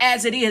on earth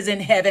as it is in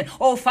heaven.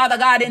 Oh, Father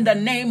God, in the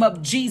name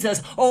of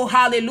Jesus. Oh,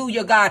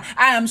 hallelujah, God.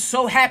 I am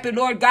so happy,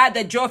 Lord God,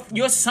 that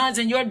your sons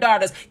and your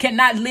daughters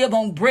cannot live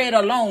on bread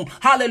alone.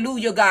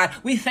 Hallelujah, God.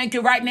 We thank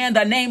you right now in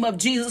the name of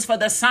Jesus for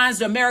the signs,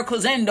 the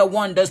miracles, and the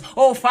wonders.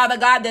 Oh, Father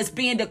God, that's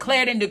being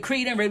declared and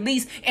decreed and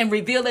released and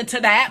revealed into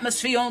the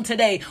atmosphere on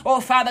today.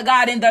 Oh, Father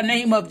God, in the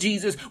name of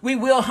Jesus, we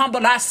will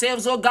humble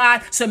ourselves, oh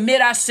God,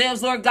 submit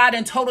ourselves, Lord God,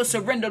 in total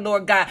surrender,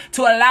 Lord God,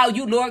 to allow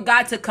you, Lord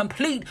God, to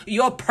complete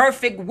your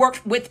perfect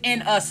work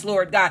within us,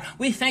 Lord God.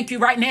 We thank you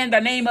right now in the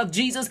name of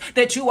Jesus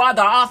that you are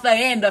the author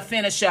and the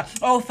finisher flesh.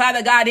 Oh,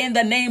 Father God, in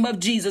the name of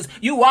Jesus,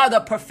 you are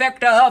the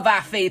perfecter of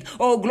our faith.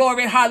 Oh,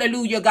 glory,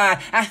 hallelujah, God.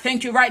 I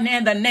thank you right now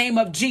in the name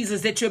of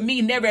Jesus that you're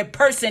meeting every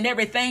person,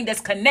 everything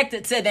that's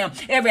connected to them,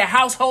 every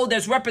household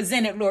that's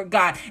represented, Lord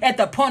God, at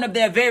the point of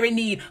their very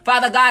need.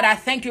 Father God, I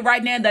thank you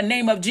right now in the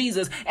name of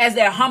Jesus as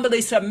they're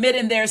humbly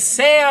submitting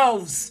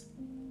themselves,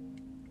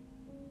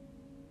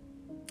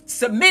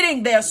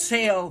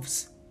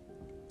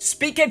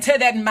 speaking to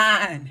that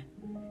mind,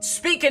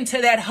 speaking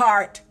to that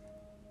heart,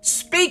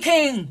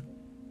 speaking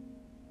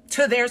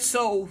to their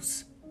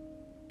souls.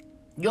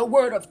 Your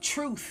word of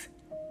truth,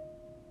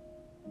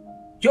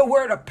 your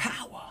word of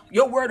power,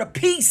 your word of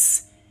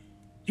peace,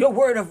 your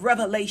word of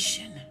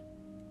revelation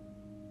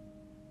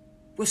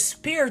with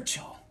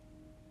spiritual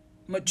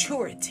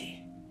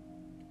maturity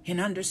and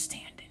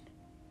understanding,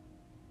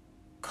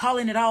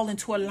 calling it all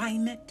into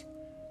alignment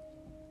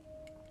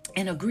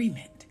and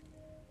agreement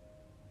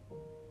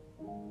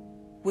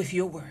with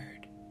your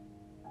word,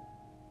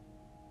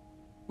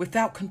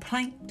 without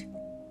complaint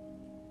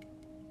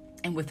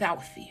and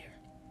without fear,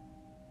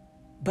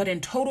 but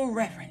in total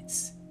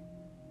reverence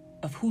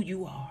of who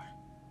you are.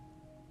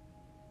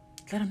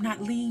 Let them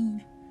not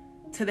lean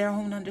to their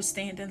own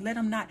understanding. Let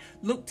them not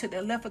look to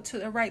the left or to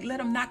the right. Let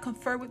them not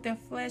confer with their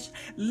flesh.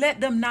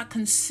 Let them not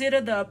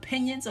consider the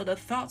opinions or the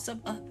thoughts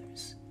of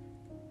others.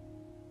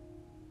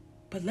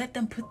 But let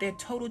them put their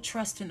total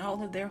trust and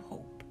all of their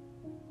hope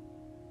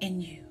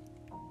in you.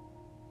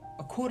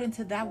 According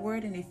to that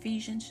word in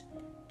Ephesians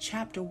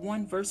chapter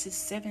 1, verses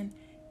 7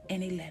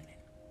 and 11.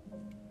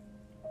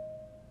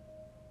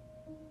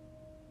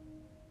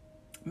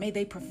 May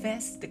they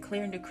profess,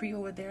 declare, and decree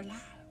over their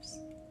lives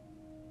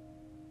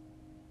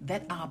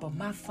that Abba,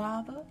 my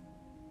Father,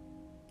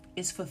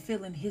 is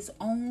fulfilling his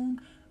own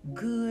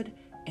good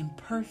and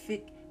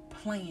perfect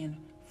plan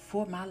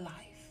for my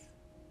life.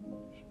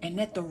 And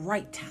at the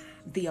right time,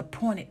 the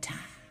appointed time,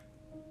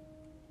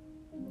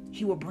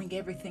 he will bring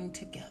everything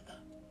together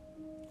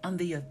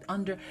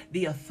under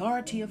the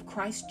authority of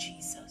Christ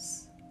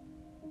Jesus.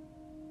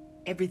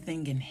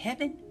 Everything in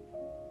heaven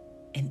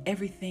and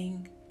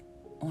everything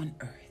on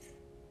earth.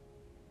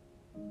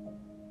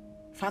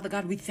 Father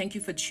God, we thank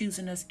you for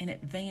choosing us in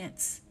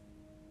advance,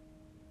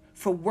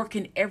 for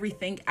working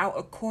everything out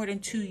according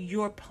to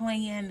your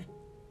plan,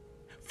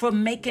 for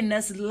making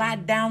us lie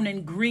down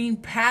in green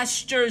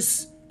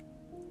pastures.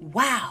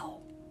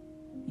 Wow,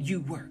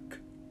 you work.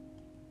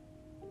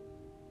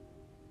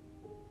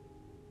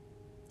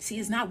 See,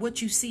 it's not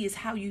what you see, it's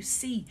how you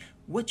see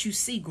what you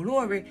see.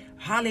 Glory,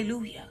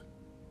 hallelujah.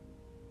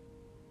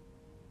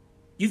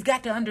 You've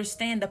got to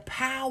understand the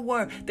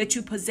power that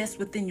you possess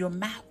within your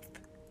mouth.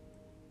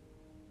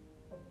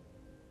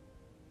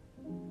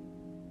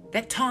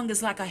 That tongue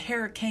is like a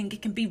hurricane.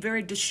 It can be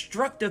very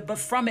destructive, but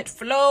from it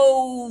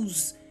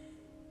flows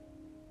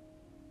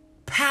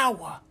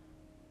power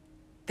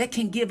that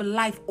can give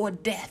life or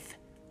death.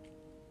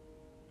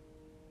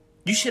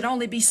 You should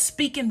only be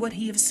speaking what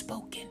he has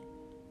spoken.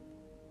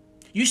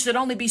 You should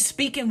only be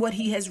speaking what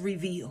he has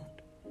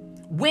revealed.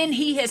 When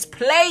he has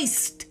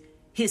placed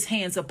his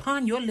hands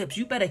upon your lips,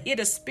 you better hear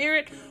the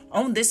Spirit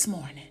on this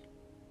morning.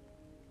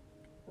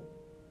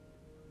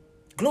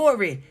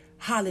 Glory,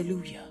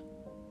 hallelujah.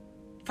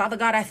 Father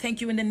God, I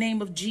thank you in the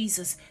name of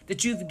Jesus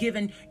that you've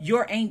given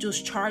your angels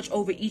charge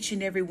over each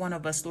and every one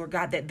of us, Lord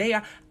God, that they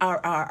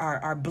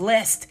are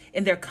blessed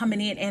in their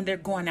coming in and they're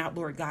going out,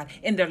 Lord God,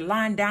 in their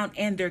lying down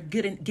and they're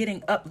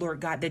getting up, Lord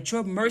God, that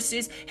your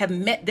mercies have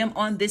met them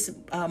on this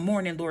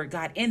morning, Lord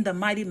God, in the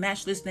mighty,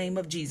 matchless name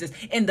of Jesus.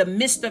 In the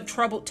midst of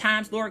troubled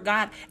times, Lord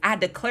God, I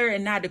declare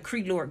and I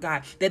decree, Lord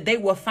God, that they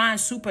will find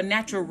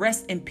supernatural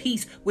rest and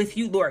peace with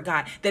you, Lord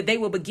God, that they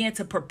will begin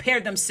to prepare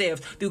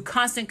themselves through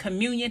constant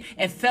communion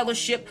and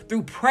fellowship,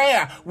 through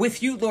prayer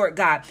with you, Lord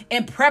God,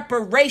 in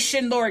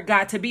preparation, Lord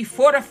God, to be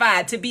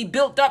fortified, to be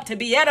built up, to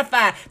be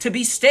edified, to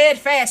be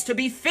steadfast, to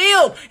be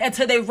filled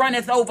until they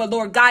runneth over,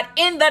 Lord God,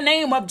 in the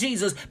name of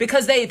Jesus,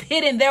 because they've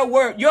hidden their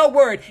word, your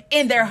word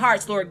in their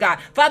hearts, Lord God.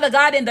 Father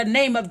God, in the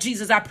name of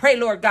Jesus, I pray,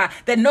 Lord God,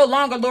 that no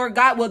longer, Lord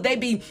God, will they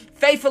be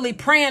faithfully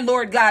praying,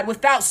 Lord God,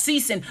 without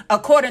ceasing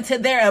according to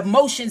their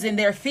emotions and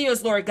their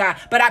fears, Lord God.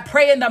 But I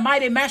pray in the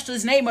mighty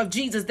matchless name of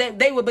Jesus that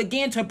they will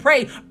begin to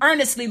pray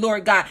earnestly,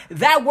 Lord God,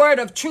 that word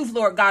of truth,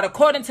 Lord God,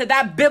 according to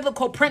that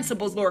biblical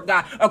principles, Lord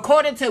God,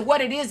 according to what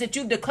it is that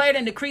you've declared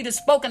and decreed and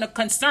spoken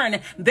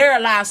concerning their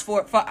lives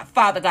for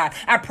Father God.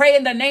 I pray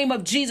in the name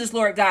of Jesus,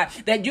 Lord God,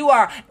 that you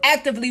are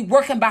actively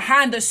working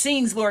behind the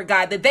scenes, Lord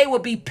God, that they will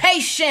be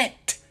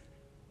patient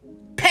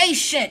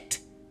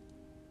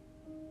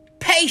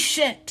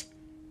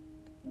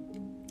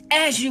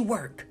as you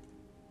work,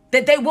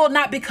 that they will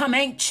not become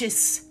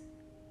anxious.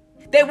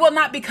 They will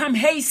not become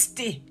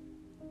hasty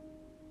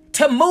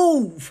to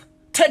move,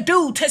 to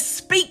do, to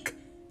speak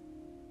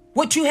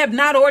what you have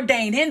not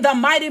ordained in the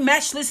mighty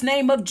matchless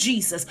name of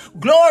Jesus.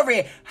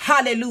 Glory,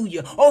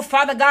 hallelujah. Oh,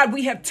 Father God,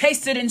 we have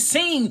tasted and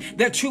seen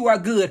that you are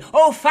good.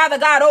 Oh, Father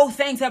God, old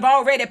things have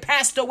already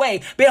passed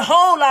away.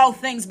 Behold, all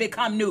things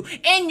become new.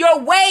 In your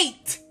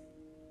wait,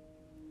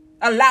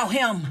 allow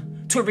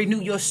him to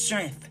renew your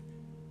strength.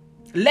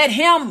 Let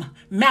him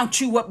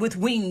mount you up with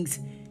wings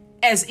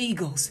as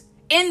eagles.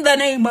 In the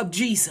name of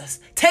Jesus,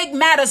 take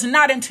matters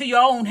not into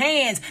your own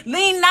hands.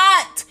 Lean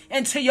not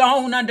into your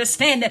own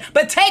understanding,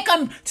 but take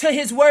them to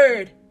his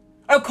word.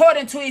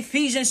 According to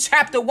Ephesians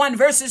chapter 1,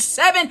 verses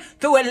 7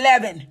 through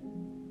 11.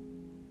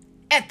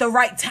 At the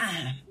right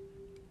time.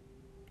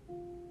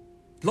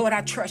 Lord,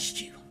 I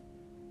trust you.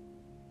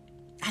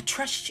 I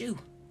trust you.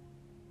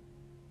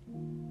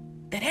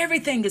 That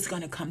everything is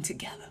going to come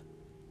together.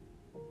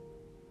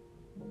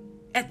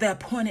 At the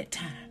appointed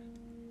time.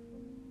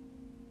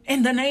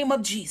 In the name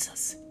of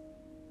Jesus.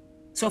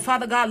 So,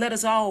 Father God, let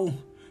us all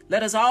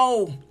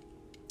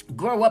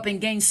grow up and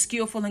gain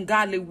skillful and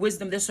godly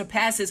wisdom that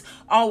surpasses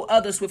all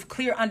others with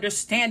clear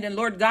understanding,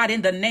 Lord God,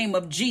 in the name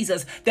of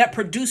Jesus, that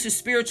produces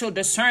spiritual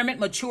discernment,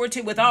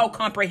 maturity with all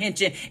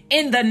comprehension,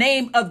 in the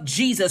name of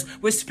Jesus,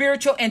 with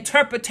spiritual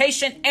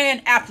interpretation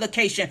and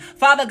application.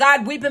 Father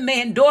God, weeping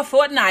may endure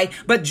for a night,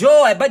 but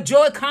joy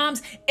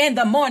comes in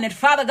the morning.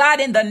 Father God,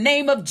 in the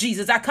name of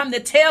Jesus, I come to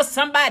tell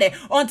somebody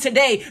on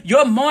today,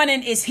 your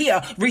morning is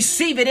here.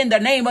 Receive it in the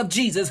name of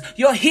Jesus.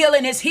 Your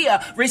healing is here.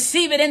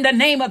 Receive it in the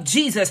name of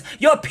Jesus.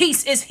 Your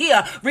peace is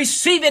here.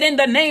 Receive it in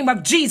the name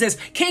of Jesus.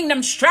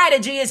 Kingdom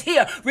strategy is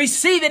here.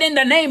 Receive it in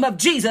the name of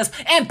Jesus.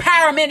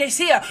 Empowerment is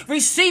here.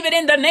 Receive it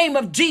in the name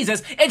of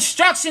Jesus.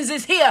 Instructions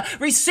is here.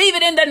 Receive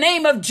it in the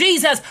name of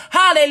Jesus.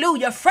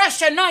 Hallelujah.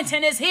 Fresh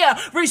anointing is here.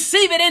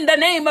 Receive it in the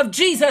name of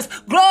Jesus.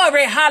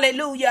 Glory.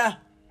 Hallelujah.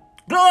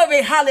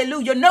 Glory,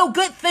 hallelujah. No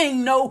good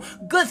thing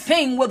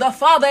will the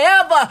Father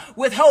ever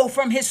withhold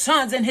from his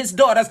sons and his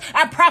daughters.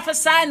 I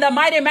prophesy in the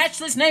mighty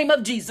matchless name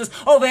of Jesus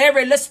over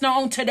every listener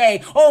on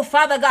today. Oh,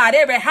 Father God,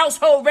 every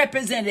household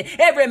represented,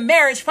 every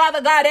marriage,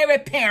 Father God, every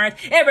parent,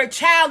 every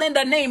child in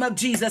the name of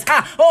Jesus.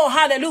 Oh,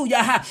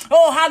 hallelujah.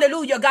 Oh,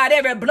 hallelujah, God,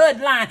 every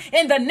bloodline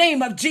in the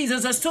name of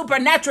Jesus, a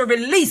supernatural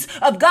release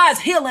of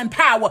God's healing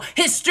power,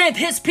 his strength,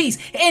 his peace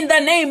in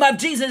the name of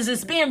Jesus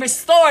is being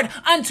restored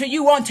unto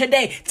you on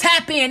today.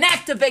 Tap in,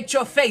 activate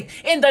your faith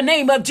in the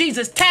name of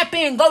Jesus. Tap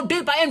in, go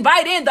deeper,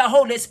 invite in the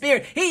Holy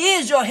Spirit. He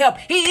is your help.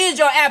 He is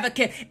your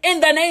advocate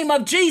in the name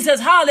of Jesus.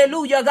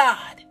 Hallelujah,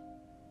 God.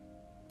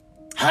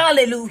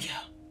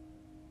 Hallelujah.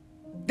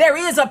 There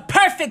is a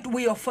perfect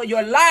will for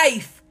your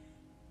life.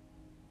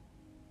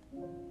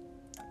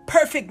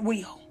 Perfect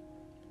will.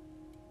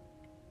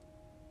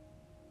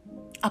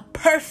 A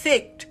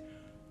perfect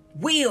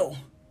will.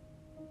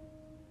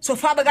 So,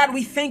 Father God,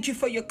 we thank you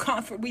for your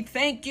comfort. We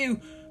thank you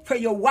for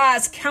your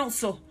wise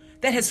counsel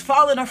that has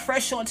fallen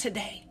afresh on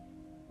today.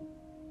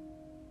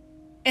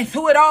 And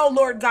through it all,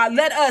 Lord God,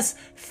 let us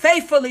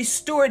faithfully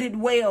steward it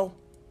well.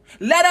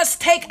 Let us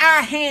take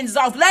our hands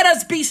off. Let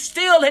us be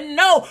still and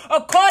know,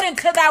 according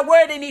to thy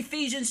word in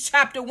Ephesians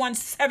chapter 1,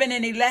 7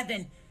 and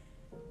 11,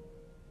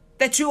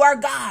 that you are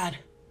God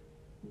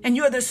and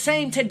you're the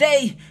same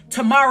today,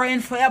 tomorrow,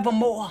 and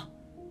forevermore.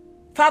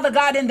 Father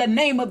God, in the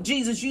name of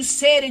Jesus, you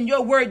said in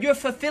your word, you're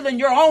fulfilling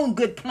your own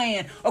good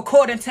plan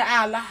according to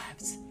our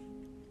lives.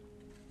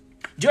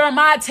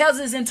 Jeremiah tells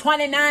us in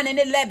 29 and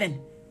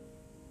 11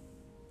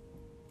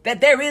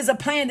 that there is a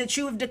plan that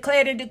you have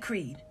declared and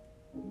decreed,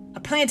 a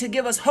plan to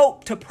give us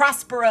hope, to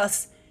prosper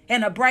us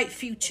in a bright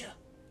future.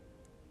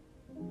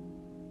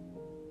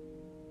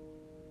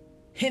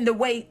 In the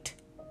wait,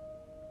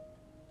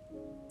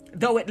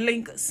 though it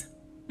lingers,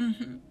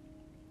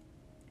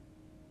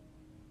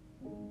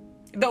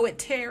 though it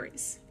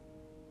tarries,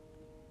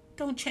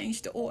 don't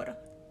change the order.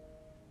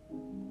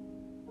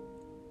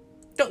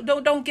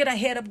 Don't get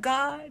ahead of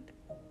God.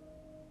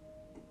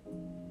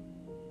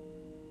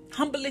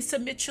 Humbly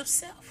submit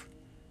yourself.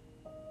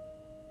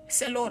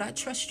 Say, Lord, I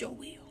trust your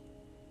will.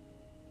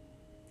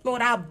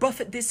 Lord, I'll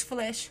buffet this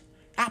flesh.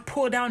 I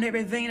pull down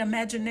every vain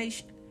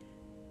imagination.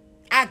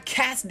 I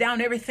cast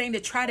down everything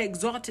that try to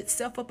exalt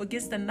itself up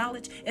against the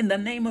knowledge in the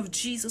name of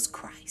Jesus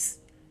Christ.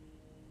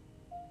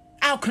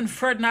 I'll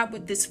confer not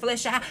with this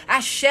flesh. I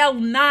shall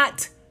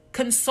not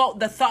consult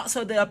the thoughts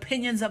or the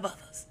opinions of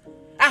others.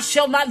 I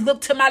shall not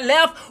look to my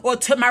left or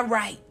to my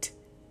right.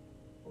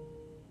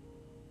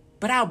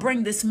 But I'll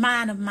bring this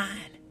mind of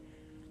mine,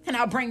 and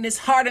I'll bring this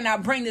heart, and I'll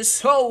bring this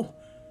soul,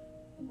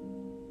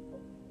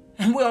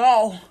 and we'll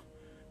all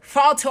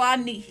fall to our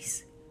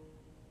knees,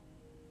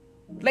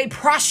 lay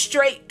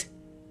prostrate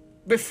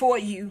before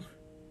you,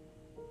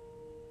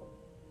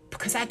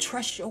 because I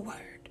trust your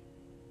word.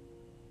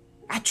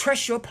 I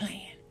trust your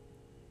plan.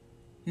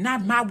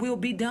 Not my will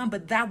be done,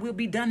 but thy will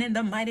be done in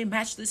the mighty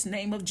matchless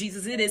name of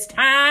Jesus. It is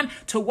time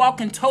to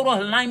walk in total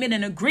alignment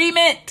and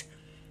agreement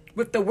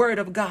with the word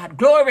of God.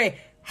 Glory.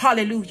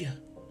 Hallelujah.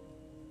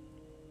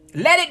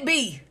 Let it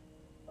be.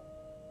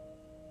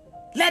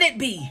 Let it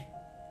be.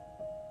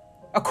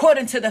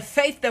 According to the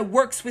faith that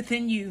works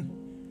within you.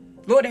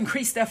 Lord,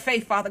 increase their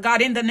faith, Father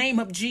God, in the name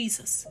of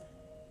Jesus.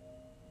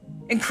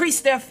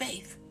 Increase their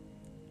faith.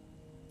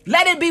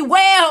 Let it be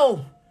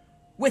well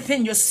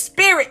within your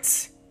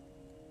spirits.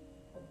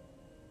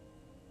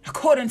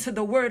 According to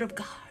the word of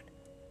God.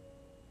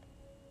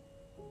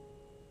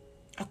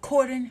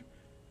 According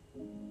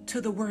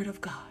to the word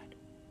of God.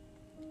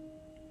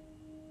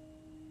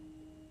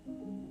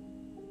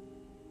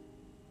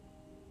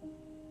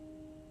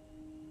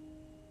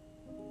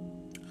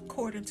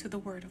 according to the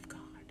word of God.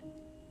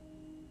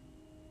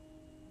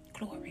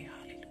 Glory,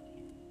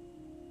 hallelujah.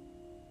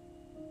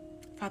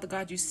 Father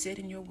God, you said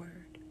in your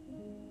word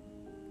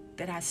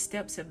that our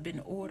steps have been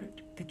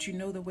ordered, that you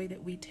know the way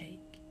that we take,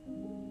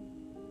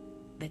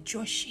 that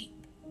your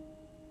sheep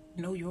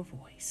know your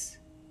voice,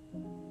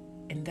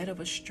 and that of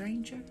a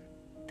stranger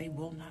they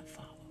will not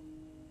follow.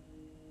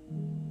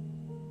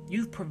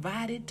 You've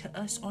provided to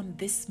us on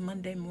this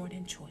Monday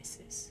morning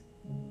choices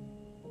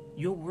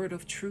your word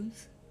of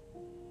truth,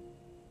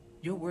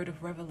 your word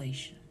of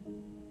revelation,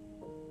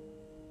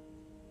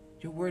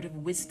 your word of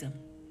wisdom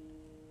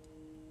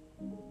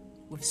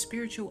with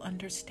spiritual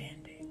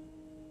understanding.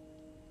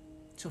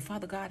 So,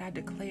 Father God, I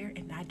declare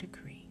and I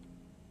decree,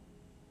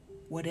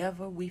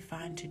 whatever we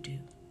find to do,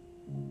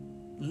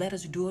 let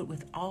us do it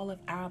with all of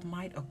our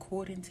might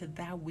according to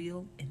thy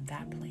will and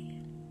thy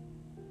plan.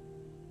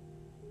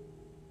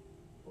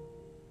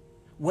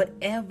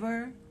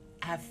 Whatever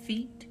our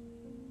feet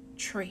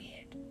tread,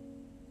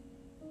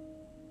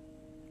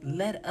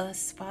 let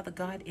us, Father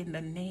God, in the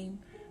name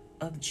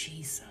of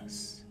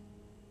Jesus,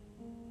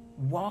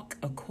 walk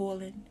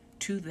according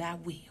to thy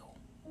will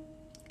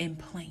and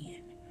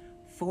plan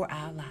for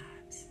our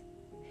lives.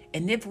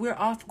 And if we're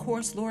off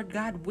course, Lord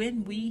God,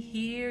 when we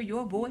hear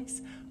your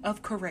voice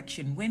of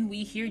correction, when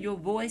we hear your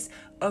voice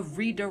of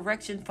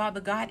redirection,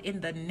 Father God, in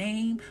the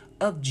name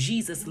of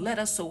Jesus, let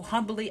us so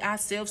humbly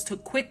ourselves to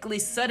quickly,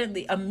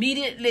 suddenly,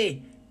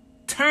 immediately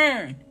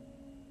turn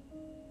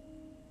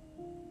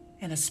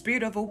in a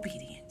spirit of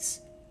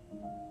obedience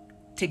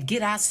to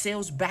get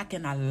ourselves back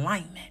in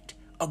alignment,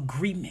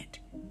 agreement,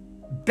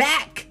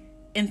 back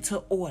into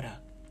order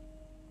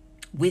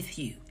with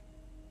you.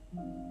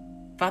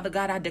 Father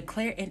God, I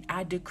declare and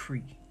I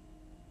decree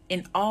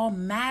in all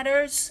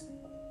matters,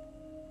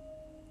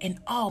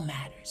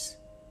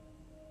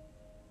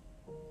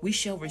 we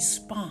shall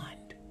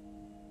respond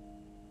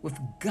with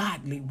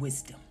godly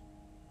wisdom,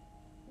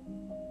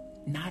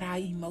 not our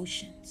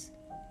emotions,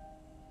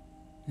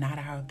 not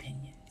our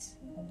opinions,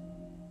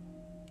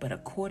 but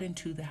according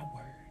to thy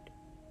word.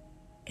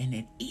 And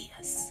it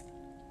is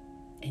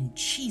in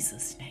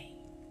Jesus' name.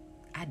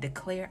 I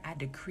declare, I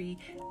decree,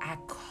 I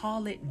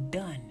call it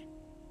done,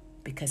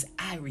 because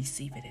I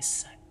receive it as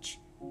such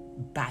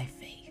by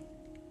faith.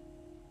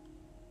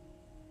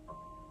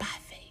 By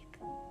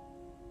faith.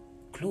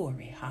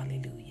 Glory,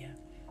 hallelujah.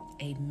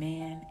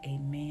 Amen,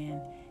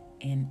 amen,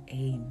 and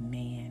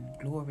amen.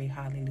 Glory,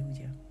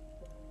 hallelujah.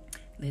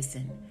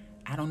 Listen,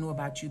 I don't know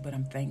about you, but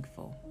I'm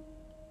thankful.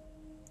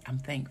 I'm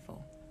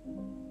thankful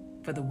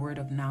for the word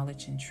of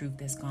knowledge and truth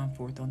that's gone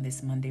forth on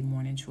this Monday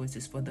morning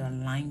choices, for the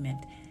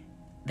alignment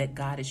that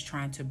God is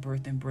trying to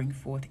birth and bring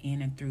forth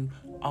in and through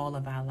all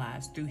of our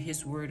lives, through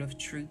his word of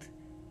truth.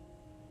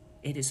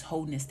 It is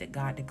wholeness that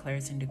God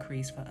declares and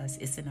decrees for us.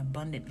 It's an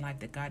abundant life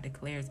that God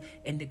declares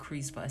and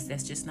decrees for us.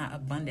 That's just not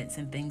abundance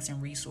in things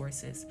and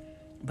resources,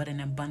 but an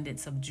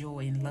abundance of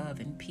joy and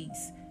love and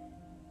peace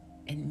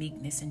and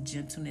meekness and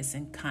gentleness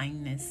and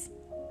kindness,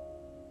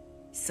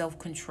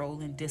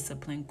 self-control and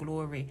discipline.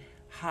 Glory,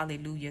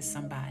 hallelujah,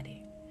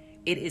 somebody.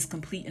 It is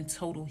complete and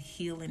total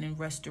healing and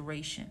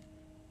restoration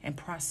and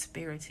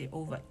prosperity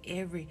over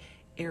every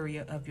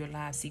area of your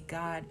life. See,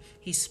 God,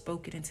 he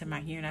spoke it into my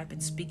hearing. I've been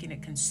speaking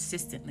it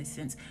consistently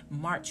since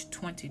March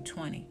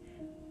 2020.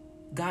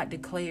 God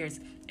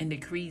declares and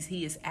decrees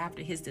he is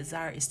after, his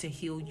desire is to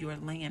heal your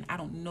land. I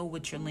don't know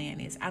what your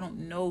land is. I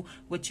don't know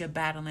what you're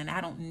battling.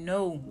 I don't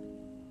know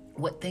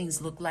what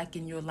things look like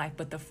in your life,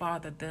 but the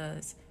Father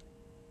does.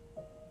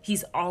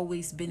 He's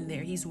always been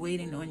there. He's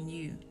waiting on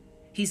you.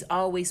 He's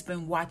always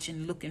been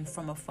watching, looking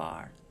from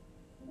afar.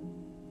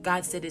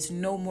 God said it's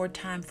no more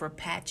time for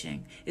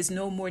patching. It's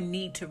no more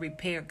need to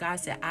repair. God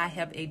said, I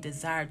have a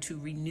desire to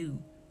renew.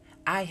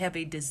 I have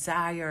a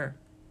desire.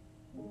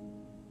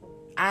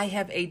 I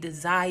have a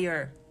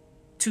desire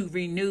to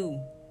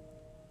renew,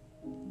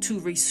 to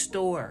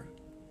restore.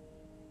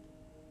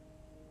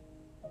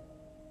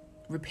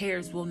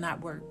 Repairs will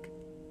not work.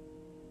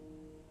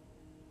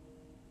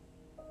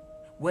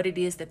 What it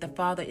is that the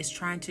Father is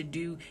trying to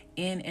do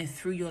in and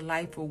through your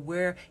life, or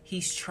where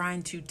he's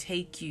trying to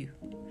take you,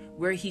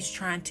 where he's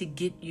trying to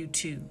get you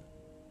to.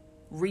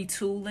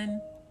 Retooling,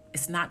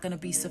 it's not going to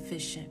be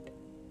sufficient.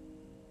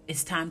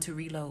 It's time to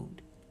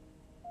reload.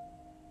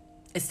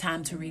 It's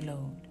time to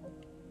reload.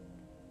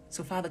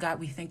 So, Father God,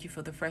 we thank you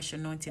for the fresh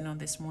anointing on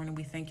this morning.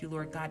 We thank you,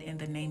 Lord God, in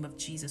the name of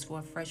Jesus, for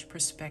a fresh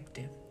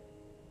perspective.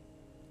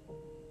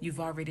 You've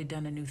already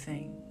done a new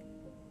thing.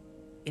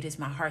 It is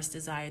my heart's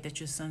desire that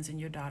your sons and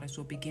your daughters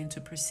will begin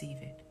to perceive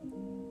it.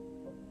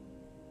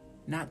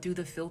 Not through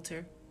the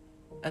filter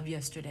of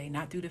yesterday,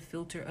 not through the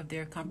filter of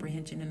their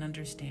comprehension and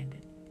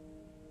understanding,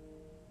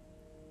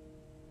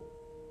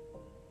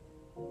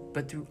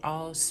 but through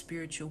all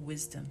spiritual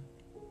wisdom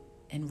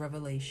and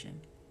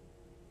revelation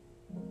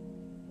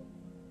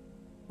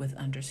with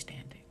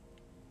understanding.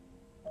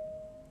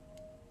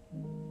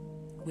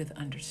 With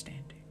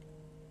understanding.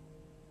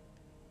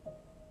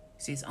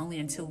 See, it's only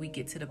until we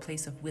get to the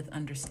place of with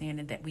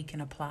understanding that we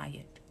can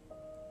apply it.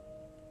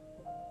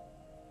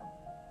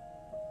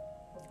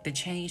 The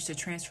change, the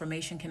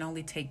transformation can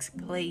only take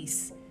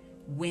place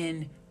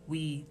when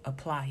we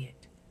apply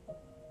it.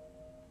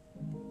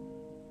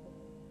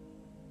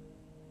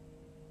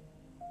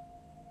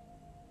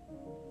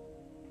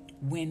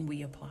 When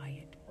we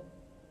apply it.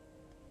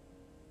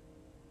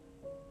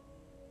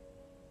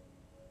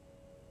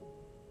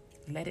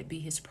 Let it be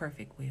His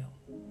perfect will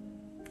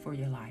for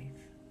your life.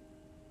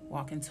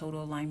 Walk in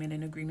total alignment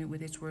and agreement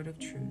with His word of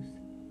truth,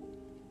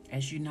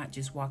 as you not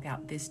just walk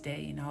out this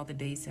day and all the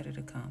days that are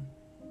to come,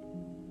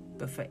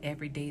 but for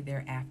every day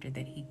thereafter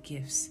that He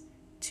gives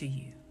to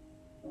you.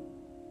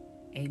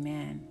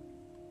 Amen.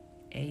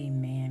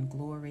 Amen.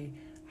 Glory.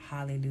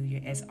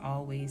 Hallelujah. As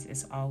always,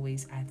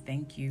 I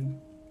thank you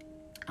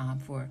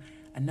for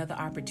another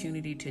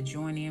opportunity to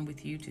join in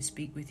with you, to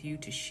speak with you,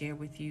 to share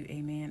with you.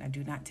 Amen. I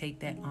do not take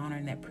that honor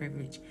and that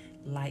privilege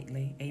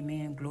lightly.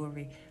 Amen.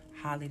 Glory.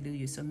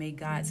 Hallelujah. So may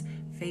God's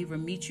favor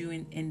meet you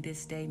in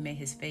this day. May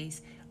His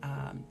face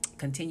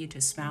continue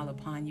to smile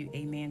upon you.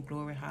 Amen.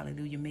 Glory.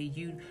 Hallelujah. May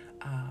you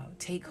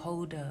take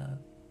hold of,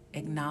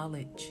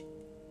 acknowledge,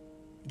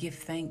 give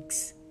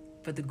thanks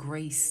for the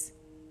grace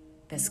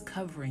that's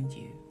covering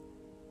you,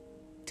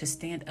 to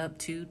stand up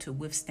to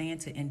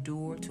withstand, to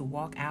endure, to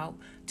walk out,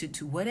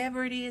 to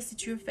whatever it is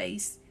that you're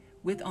faced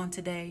with on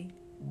today,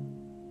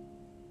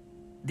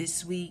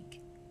 this week.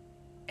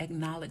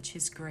 Acknowledge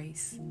His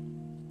grace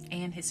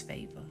and His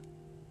favor,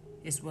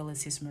 as well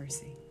as His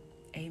mercy.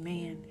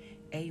 Amen.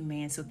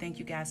 Amen. So thank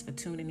you guys for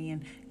tuning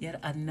in yet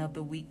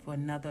another week for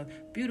another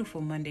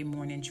beautiful Monday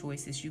morning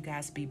choices. You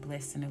guys be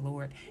blessed in the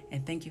Lord.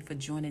 And thank you for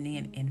joining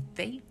in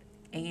faith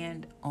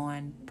and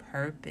on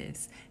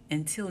purpose.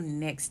 Until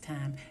next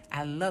time,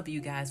 I love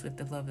you guys with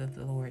the love of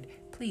the Lord.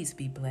 Please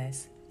be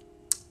blessed.